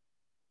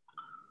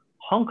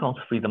 Hong Kong's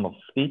freedom of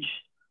speech,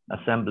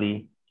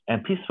 assembly,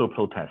 and peaceful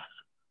protests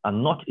are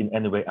not in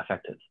any way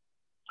affected.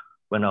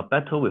 When our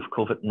battle with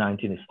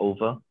COVID-19 is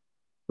over,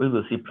 we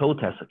will see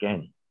protests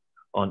again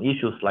on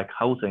issues like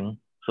housing,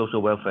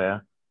 social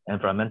welfare,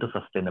 environmental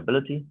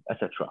sustainability,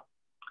 etc.,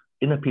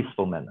 in a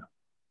peaceful manner.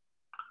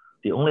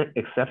 The only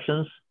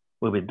exceptions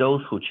will be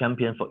those who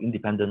champion for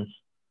independence,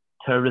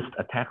 terrorist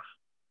attacks,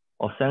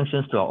 or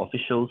sanctions to our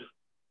officials,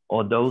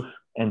 or those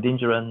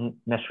endangering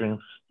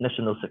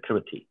national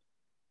security.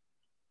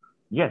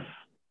 Yes,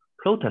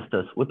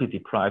 protesters will be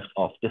deprived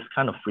of this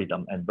kind of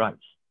freedom and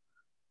rights,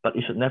 but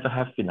it should never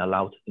have been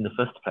allowed in the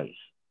first place.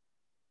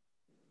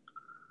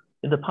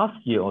 In the past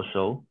year or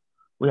so,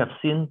 we have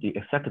seen the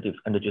executive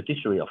and the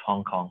judiciary of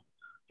Hong Kong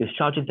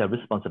discharging their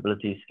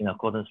responsibilities in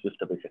accordance with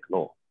the Basic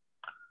Law.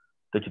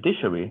 The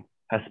judiciary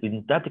has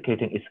been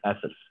dedicating its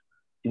efforts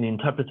in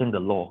interpreting the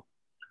law,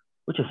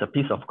 which is a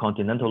piece of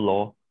continental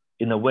law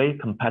in a way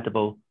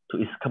compatible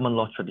to its common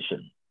law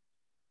tradition.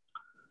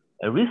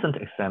 A recent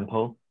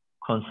example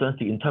concerns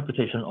the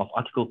interpretation of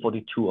Article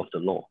 42 of the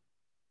law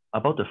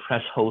about the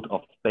threshold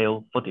of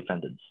bail for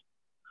defendants.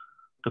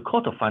 The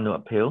Court of Final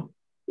Appeal,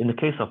 in the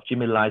case of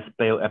Jimmy Lai's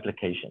bail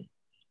application,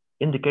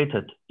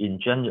 indicated in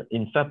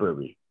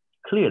February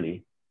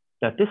clearly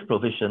that this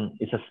provision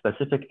is a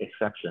specific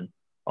exception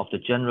of the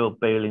general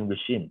bailing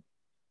regime.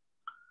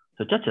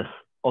 The judges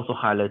also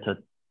highlighted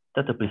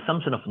that the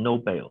presumption of no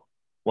bail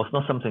was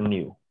not something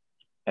new,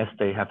 as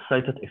they have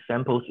cited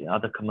examples in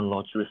other common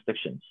law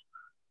jurisdictions,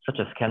 such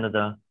as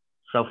Canada,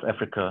 South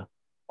Africa,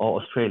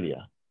 or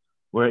Australia,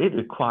 where it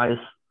requires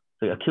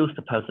the accused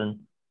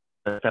person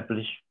to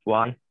establish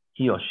why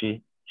he or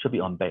she should be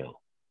on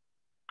bail.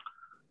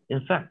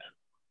 In fact,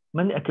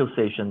 many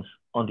accusations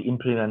on the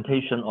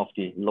implementation of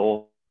the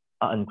law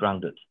are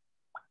ungrounded.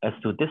 As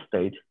to this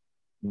date,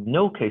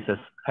 no cases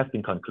have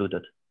been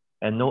concluded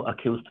and no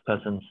accused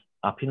persons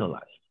are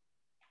penalized.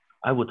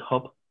 I would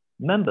hope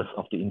members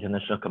of the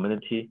international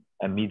community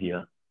and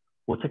media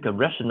will take a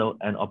rational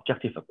and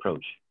objective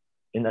approach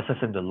in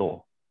assessing the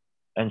law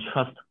and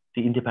trust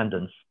the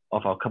independence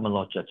of our common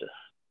law judges.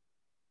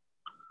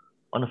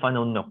 On a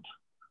final note,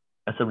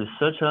 as a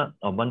researcher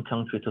on one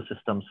country, two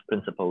systems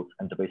principles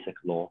and the basic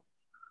law,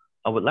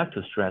 I would like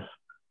to stress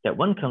that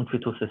one country,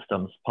 two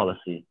systems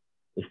policy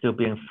is still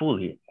being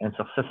fully and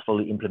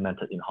successfully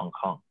implemented in Hong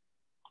Kong.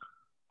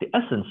 The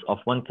essence of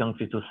one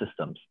country, two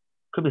systems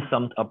could be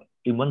summed up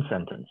in one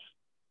sentence.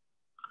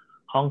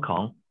 Hong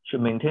Kong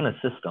should maintain a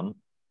system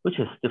which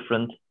is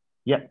different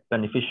yet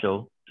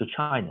beneficial to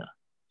China,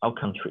 our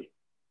country.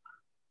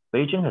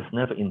 Beijing has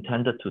never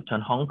intended to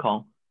turn Hong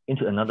Kong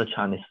into another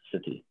Chinese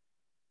city,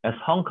 as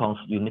Hong Kong's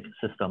unique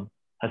system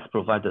has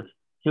provided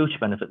huge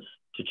benefits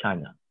to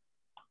China.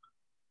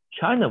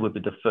 China will be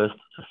the first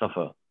to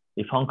suffer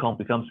if Hong Kong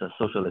becomes a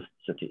socialist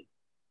city.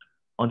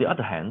 On the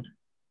other hand,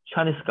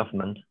 Chinese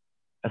government,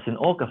 as in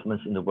all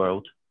governments in the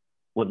world,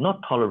 would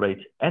not tolerate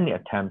any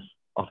attempts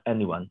of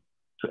anyone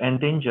to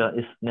endanger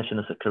its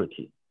national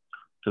security,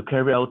 to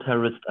carry out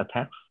terrorist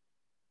attacks,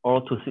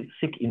 or to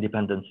seek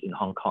independence in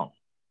Hong Kong.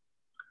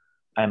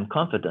 I am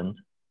confident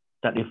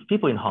that if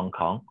people in Hong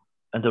Kong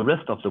and the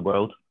rest of the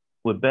world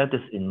would bear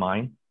this in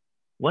mind,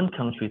 one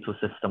country, two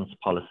systems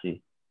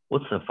policy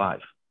would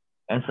survive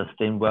and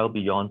sustain well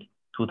beyond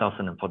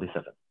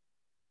 2047.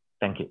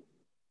 Thank you.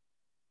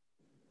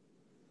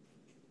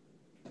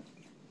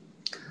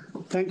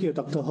 Thank you,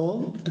 Dr.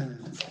 Ho.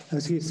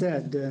 As he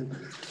said,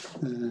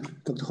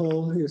 Dr.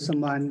 Ho is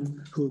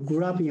someone who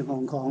grew up in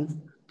Hong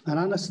Kong and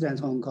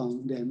understands Hong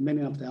Kong than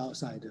many of the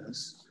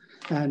outsiders.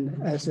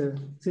 And as a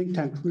think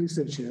tank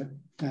researcher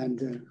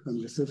and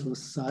from the civil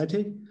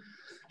society,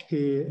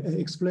 he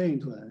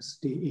explained to us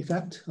the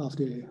effect of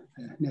the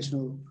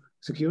national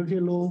security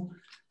law,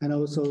 and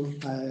also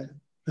I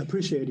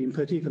appreciate in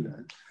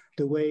particular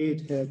the way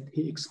that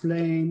he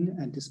explained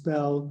and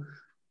dispelled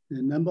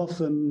a number of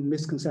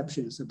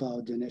misconceptions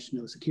about the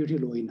national security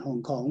law in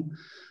Hong Kong.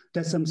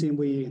 That's something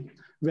we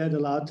read a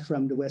lot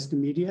from the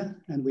Western media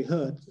and we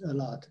heard a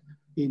lot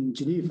in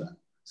Geneva.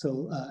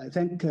 So I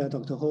thank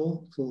Dr.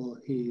 Ho for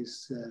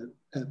his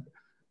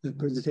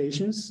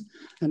presentations.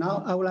 And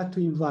now I would like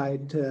to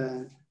invite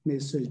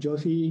Ms.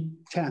 Joffy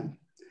Chan.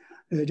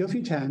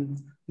 Joffy Chan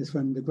is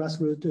from the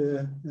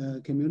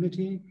grassroots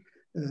community,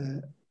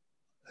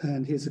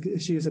 and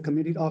she is a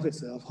community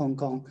officer of Hong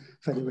Kong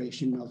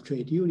Federation of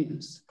Trade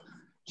Unions.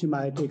 She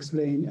might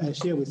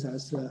share with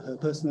us her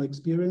personal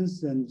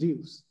experience and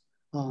views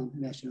on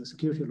national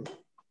security law.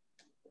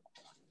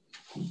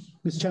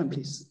 Ms. Chan,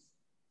 please.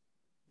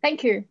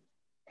 Thank you.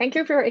 Thank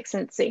you for your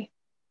excellency.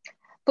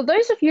 For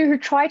those of you who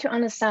try to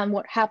understand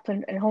what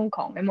happened in Hong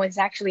Kong and what's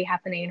actually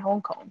happening in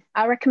Hong Kong,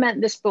 I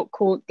recommend this book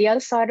called The Other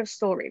Side of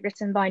Story,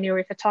 written by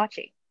Nuri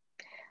Fatachi.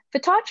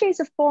 Fatachi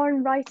is a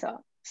foreign writer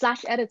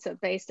 / editor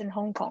based in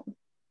Hong Kong.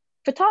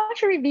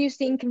 Fatachi reviews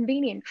the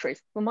inconvenient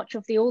truth for much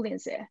of the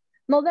audience here.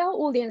 Not that our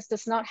audience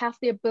does not have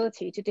the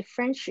ability to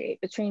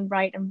differentiate between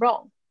right and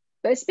wrong,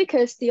 but it's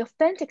because the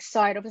authentic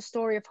side of the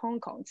story of Hong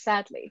Kong,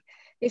 sadly,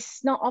 is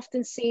not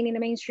often seen in the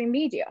mainstream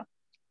media,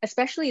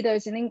 especially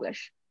those in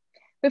English.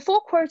 Before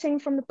quoting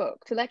from the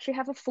book to let you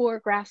have a full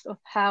grasp of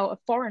how a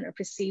foreigner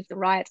perceived the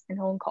riots in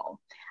Hong Kong,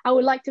 I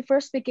would like to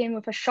first begin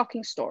with a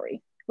shocking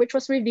story, which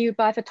was reviewed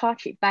by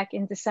Fatachi back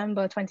in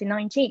December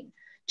 2019,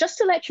 just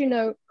to let you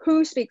know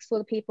who speaks for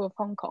the people of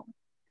Hong Kong.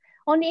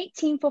 On the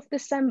 18th of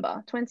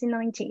December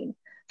 2019,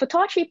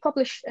 Fatachi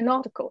published an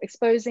article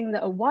exposing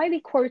that a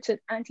widely quoted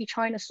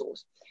anti-China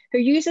source who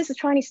uses a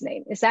Chinese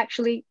name is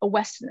actually a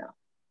Westerner.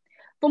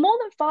 For more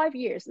than 5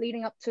 years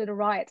leading up to the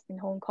riots in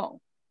Hong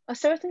Kong, a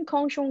certain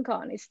Kong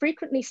Xionggan is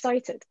frequently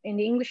cited in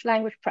the English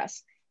language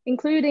press,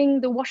 including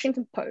the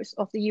Washington Post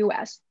of the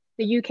US,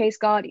 the UK's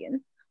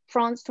Guardian,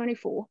 France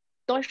 24,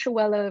 Deutsche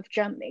Welle of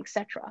Germany,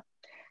 etc.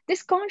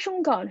 This Kong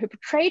Xionggan, who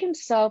portrayed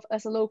himself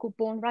as a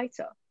local-born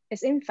writer,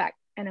 is in fact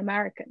an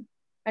American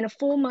and a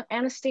former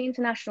Amnesty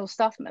International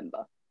staff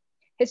member.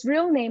 His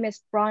real name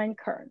is Brian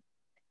Kern.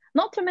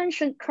 Not to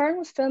mention, Kern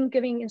was filmed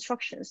giving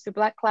instructions to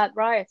black-clad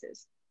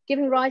rioters,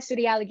 giving rise to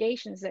the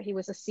allegations that he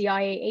was a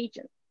CIA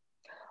agent.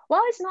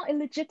 While it's not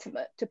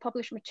illegitimate to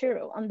publish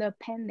material under a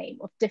pen name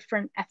of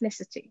different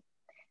ethnicity,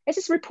 it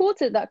is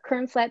reported that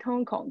Kern fled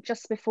Hong Kong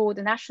just before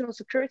the national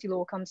security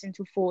law comes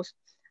into force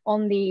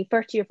on the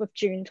 30th of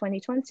June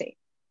 2020.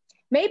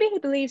 Maybe he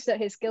believes that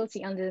he's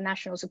guilty under the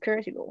national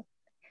security law.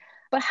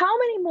 But how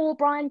many more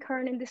Brian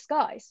Kern in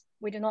disguise?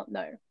 We do not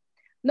know.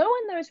 No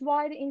one knows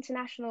why the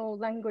international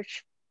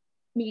language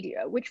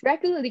media, which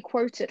regularly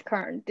quoted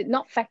Kern, did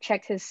not fact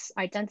check his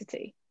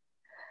identity.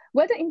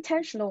 Whether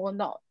intentional or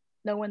not,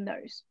 no one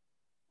knows.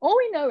 All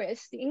we know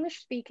is the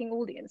English-speaking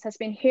audience has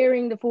been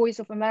hearing the voice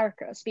of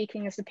America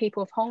speaking as the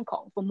people of Hong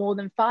Kong for more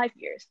than 5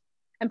 years,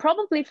 and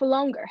probably for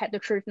longer had the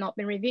truth not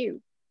been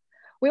revealed.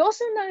 We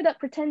also know that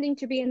pretending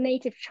to be a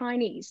native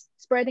Chinese,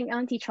 spreading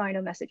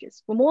anti-China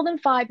messages for more than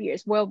 5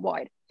 years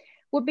worldwide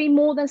would be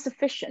more than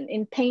sufficient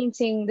in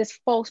painting this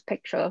false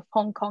picture of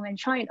Hong Kong and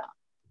China.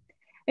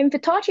 In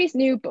Fitachi's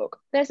new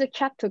book, there's a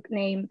chapter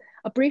named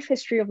A Brief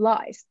History of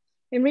Lies,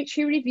 in which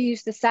he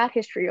reviews the sad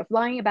history of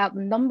lying about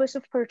the numbers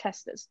of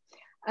protesters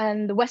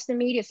and the Western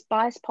media's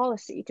biased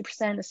policy to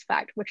present as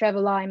fact whichever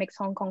lie makes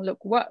Hong Kong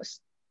look worse.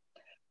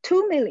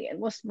 2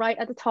 million was right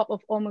at the top of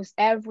almost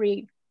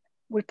every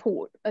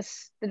report,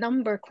 as the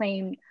number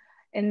claimed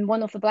in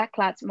one of the Black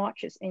Clads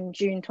marches in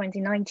June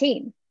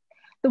 2019.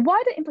 The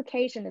wider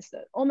implication is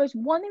that almost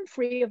 1 in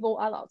 3 of all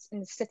adults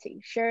in the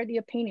city share the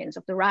opinions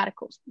of the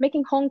radicals,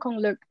 making Hong Kong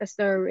look as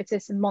though it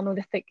is a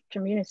monolithic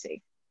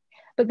community.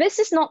 But this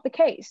is not the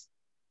case.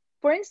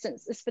 For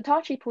instance, as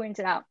Fitachi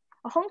pointed out,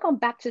 a Hong Kong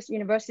Baptist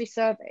University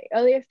survey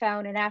earlier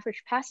found an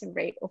average passing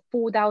rate of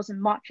 4,000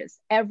 marches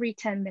every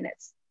 10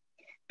 minutes.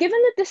 Given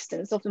the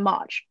distance of the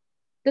march,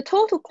 the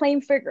total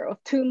claim figure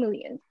of 2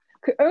 million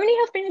could only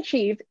have been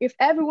achieved if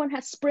everyone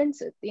had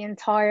sprinted the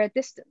entire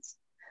distance.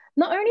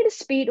 Not only the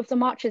speed of the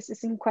marches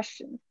is in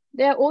question,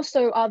 there are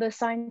also other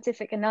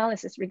scientific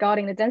analysis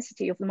regarding the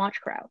density of the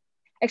march crowd,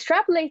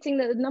 extrapolating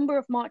that the number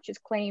of marches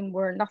claimed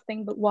were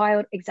nothing but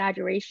wild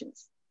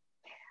exaggerations.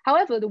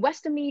 However, the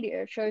Western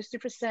media chose to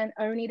present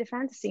only the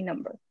fantasy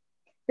number.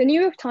 The New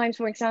York Times,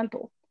 for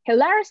example,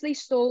 hilariously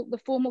stole the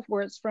form of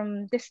words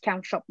from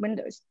discount shop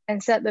windows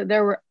and said that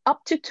there were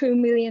up to 2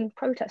 million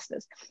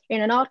protesters in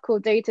an article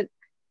dated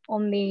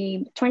on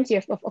the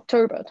 20th of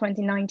October,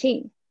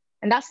 2019.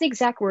 And that's the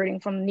exact wording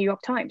from the New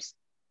York Times.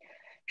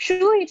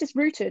 Surely it is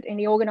rooted in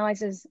the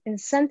organizers'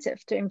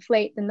 incentive to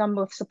inflate the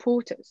number of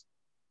supporters.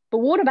 But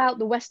what about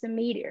the Western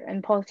media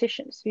and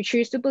politicians who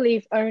choose to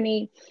believe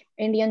only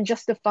in the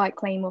unjustified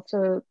claim of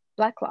the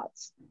Black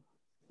Clads?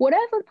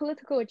 Whatever the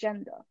political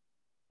agenda,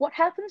 what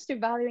happens to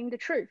valuing the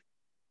truth?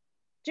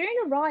 During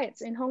the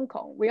riots in Hong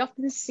Kong, we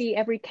often see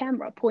every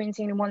camera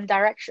pointing in one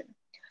direction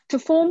to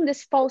form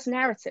this false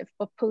narrative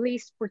of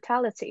police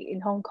brutality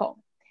in Hong Kong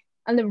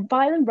and the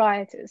violent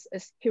rioters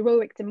as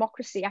heroic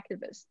democracy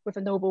activists with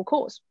a noble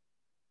cause.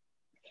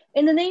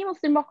 In the name of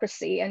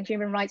democracy and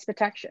human rights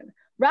protection,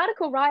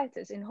 radical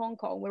rioters in Hong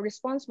Kong were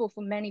responsible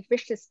for many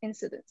vicious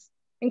incidents,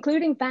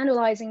 including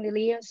vandalizing the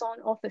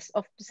liaison office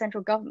of the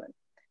central government,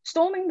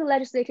 storming the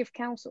Legislative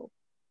Council,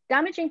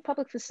 damaging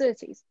public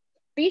facilities,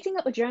 beating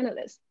up a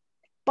journalist,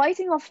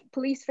 biting off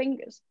police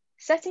fingers,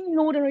 setting an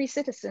ordinary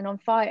citizen on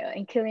fire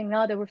and killing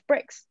another with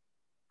bricks.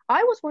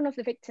 I was one of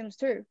the victims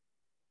too.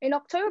 In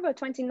October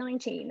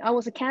 2019, I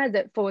was a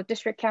candidate for a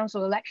district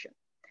council election.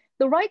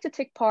 The right to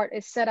take part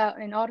is set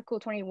out in Article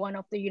 21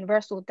 of the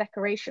Universal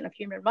Declaration of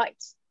Human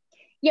Rights.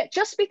 Yet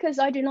just because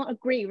I do not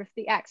agree with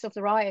the acts of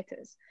the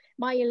rioters,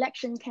 my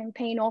election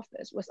campaign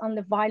office was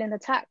under violent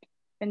attack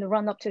in the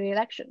run-up to the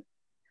election.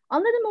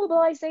 Under the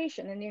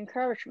mobilization and the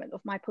encouragement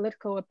of my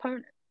political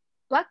opponent,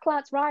 Black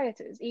Clads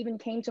rioters even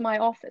came to my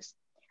office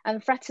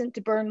and threatened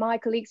to burn my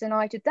colleagues and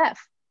I to death.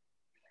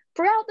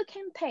 Throughout the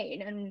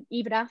campaign and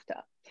even after,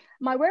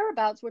 my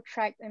whereabouts were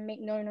tracked and made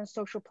known on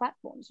social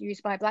platforms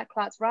used by Black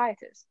Clads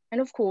rioters.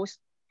 And of course,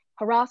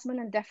 harassment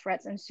and death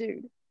threats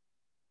ensued.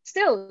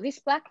 Still, these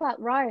Black Clad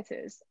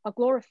rioters are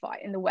glorified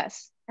in the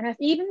West and have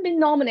even been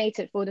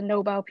nominated for the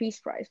Nobel Peace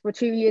Prize for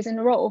 2 years in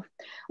a row,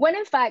 when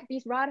in fact,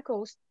 these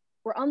radicals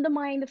were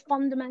undermining the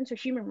fundamental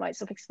human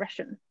rights of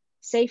expression,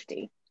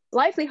 safety,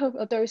 livelihood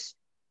of those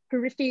who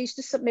refuse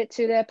to submit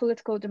to their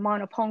political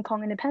demand of Hong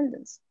Kong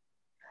independence.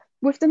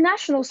 With the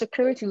national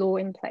security law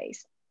in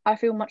place, I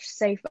feel much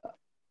safer,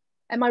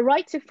 and my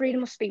right to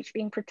freedom of speech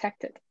being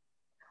protected.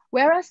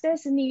 Whereas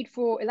there's a need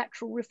for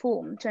electoral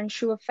reform to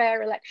ensure a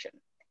fair election,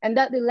 and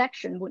that the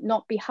election would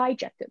not be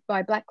hijacked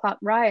by Black Clad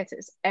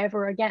rioters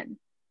ever again.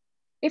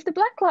 If the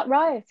Black Clad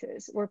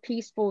rioters were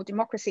peaceful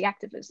democracy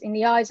activists in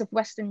the eyes of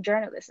Western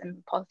journalists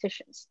and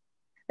politicians,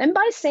 then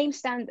by the same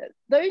standard,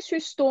 those who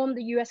stormed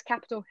the US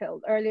Capitol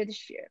Hill earlier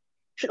this year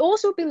should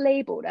also be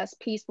labeled as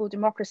peaceful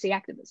democracy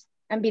activists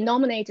and be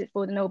nominated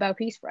for the Nobel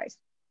Peace Prize.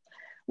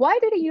 Why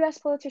do the US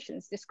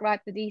politicians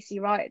describe the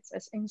DC riots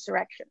as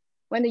insurrection,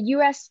 when the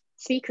US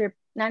Speaker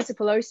Nancy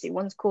Pelosi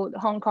once called the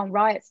Hong Kong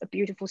riots a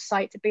beautiful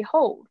sight to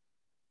behold?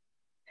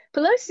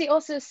 Pelosi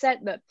also said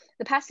that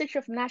the passage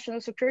of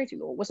national security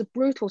law was a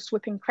brutal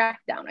sweeping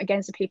crackdown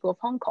against the people of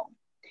Hong Kong.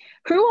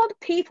 Who are the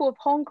people of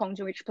Hong Kong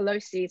to which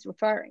Pelosi is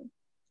referring?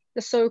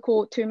 The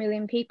so-called 2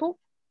 million people?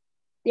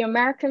 the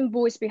American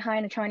voice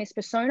behind the Chinese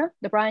persona,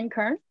 the Brian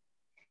Kern?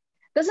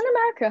 Doesn't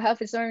America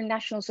have its own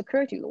national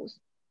security laws?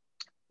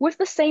 With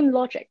the same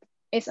logic,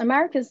 is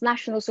America's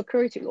national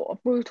security law a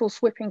brutal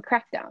sweeping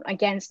crackdown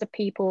against the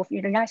people of the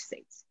United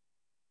States?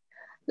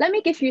 Let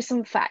me give you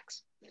some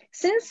facts.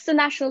 Since the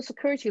national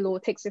security law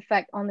takes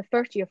effect on the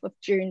 30th of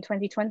June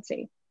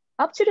 2020,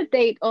 up to the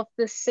date of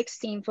the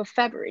 16th of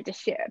February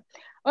this year,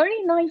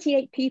 only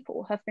 98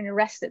 people have been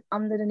arrested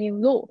under the new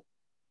law.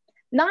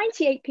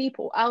 98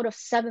 people out of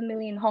 7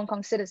 million Hong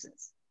Kong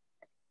citizens.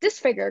 This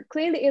figure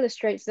clearly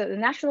illustrates that the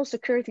national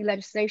security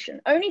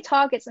legislation only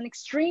targets an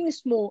extremely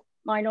small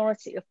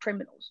minority of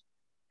criminals.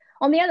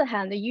 On the other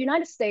hand, the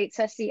United States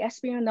has the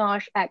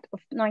Espionage Act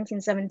of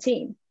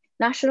 1917,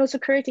 National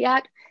Security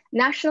Act,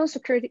 National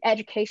Security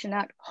Education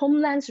Act,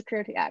 Homeland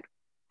Security Act,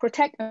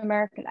 Protect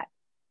American Act.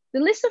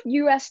 The list of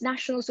US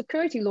national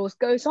security laws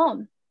goes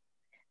on.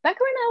 Back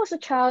when I was a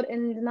child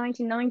in the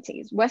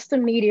 1990s,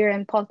 Western media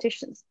and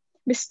politicians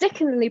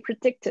mistakenly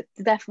predicted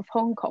the death of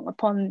Hong Kong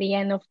upon the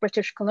end of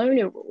British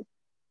colonial rule.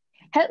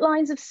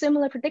 Headlines of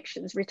similar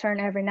predictions return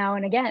every now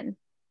and again,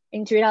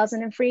 in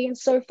 2003 and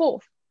so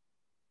forth.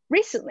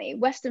 Recently,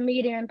 Western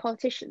media and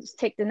politicians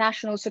take the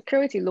national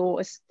security law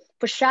as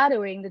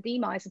foreshadowing the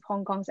demise of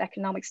Hong Kong's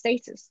economic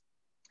status.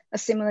 A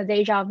similar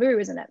deja vu,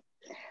 isn't it?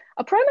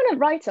 A prominent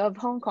writer of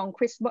Hong Kong,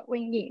 Chris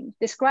Wing-Yin,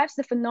 describes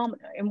the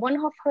phenomenon in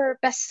one of her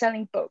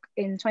best-selling books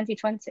in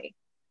 2020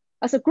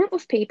 as a group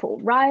of people,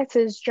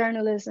 rioters,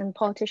 journalists, and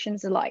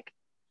politicians alike,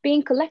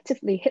 being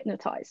collectively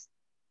hypnotized.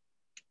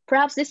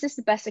 Perhaps this is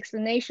the best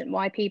explanation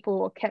why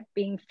people are kept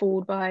being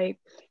fooled by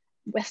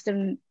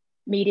Western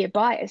media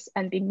bias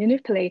and being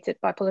manipulated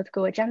by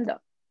political agenda.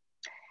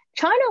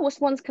 China was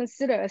once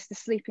considered as the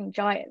sleeping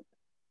giant.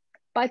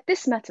 By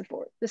this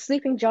metaphor, the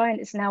sleeping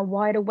giant is now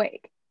wide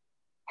awake,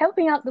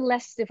 helping out the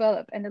less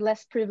developed and the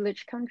less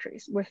privileged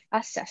countries with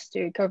access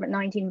to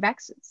COVID-19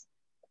 vaccines.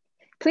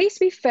 Please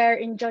be fair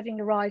in judging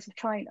the rise of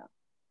China.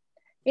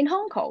 In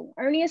Hong Kong,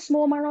 only a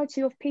small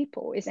minority of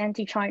people is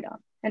anti-China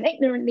and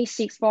ignorantly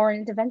seeks foreign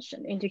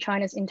intervention into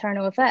China's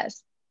internal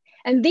affairs.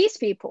 And these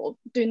people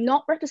do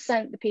not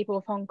represent the people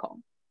of Hong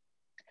Kong.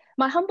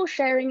 My humble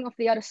sharing of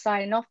the other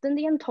side and often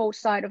the untold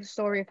side of the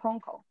story of Hong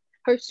Kong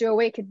hopes to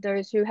awaken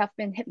those who have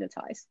been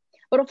hypnotized.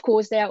 But of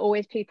course, there are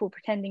always people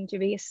pretending to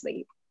be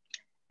asleep.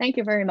 Thank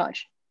you very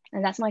much.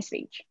 And that's my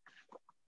speech.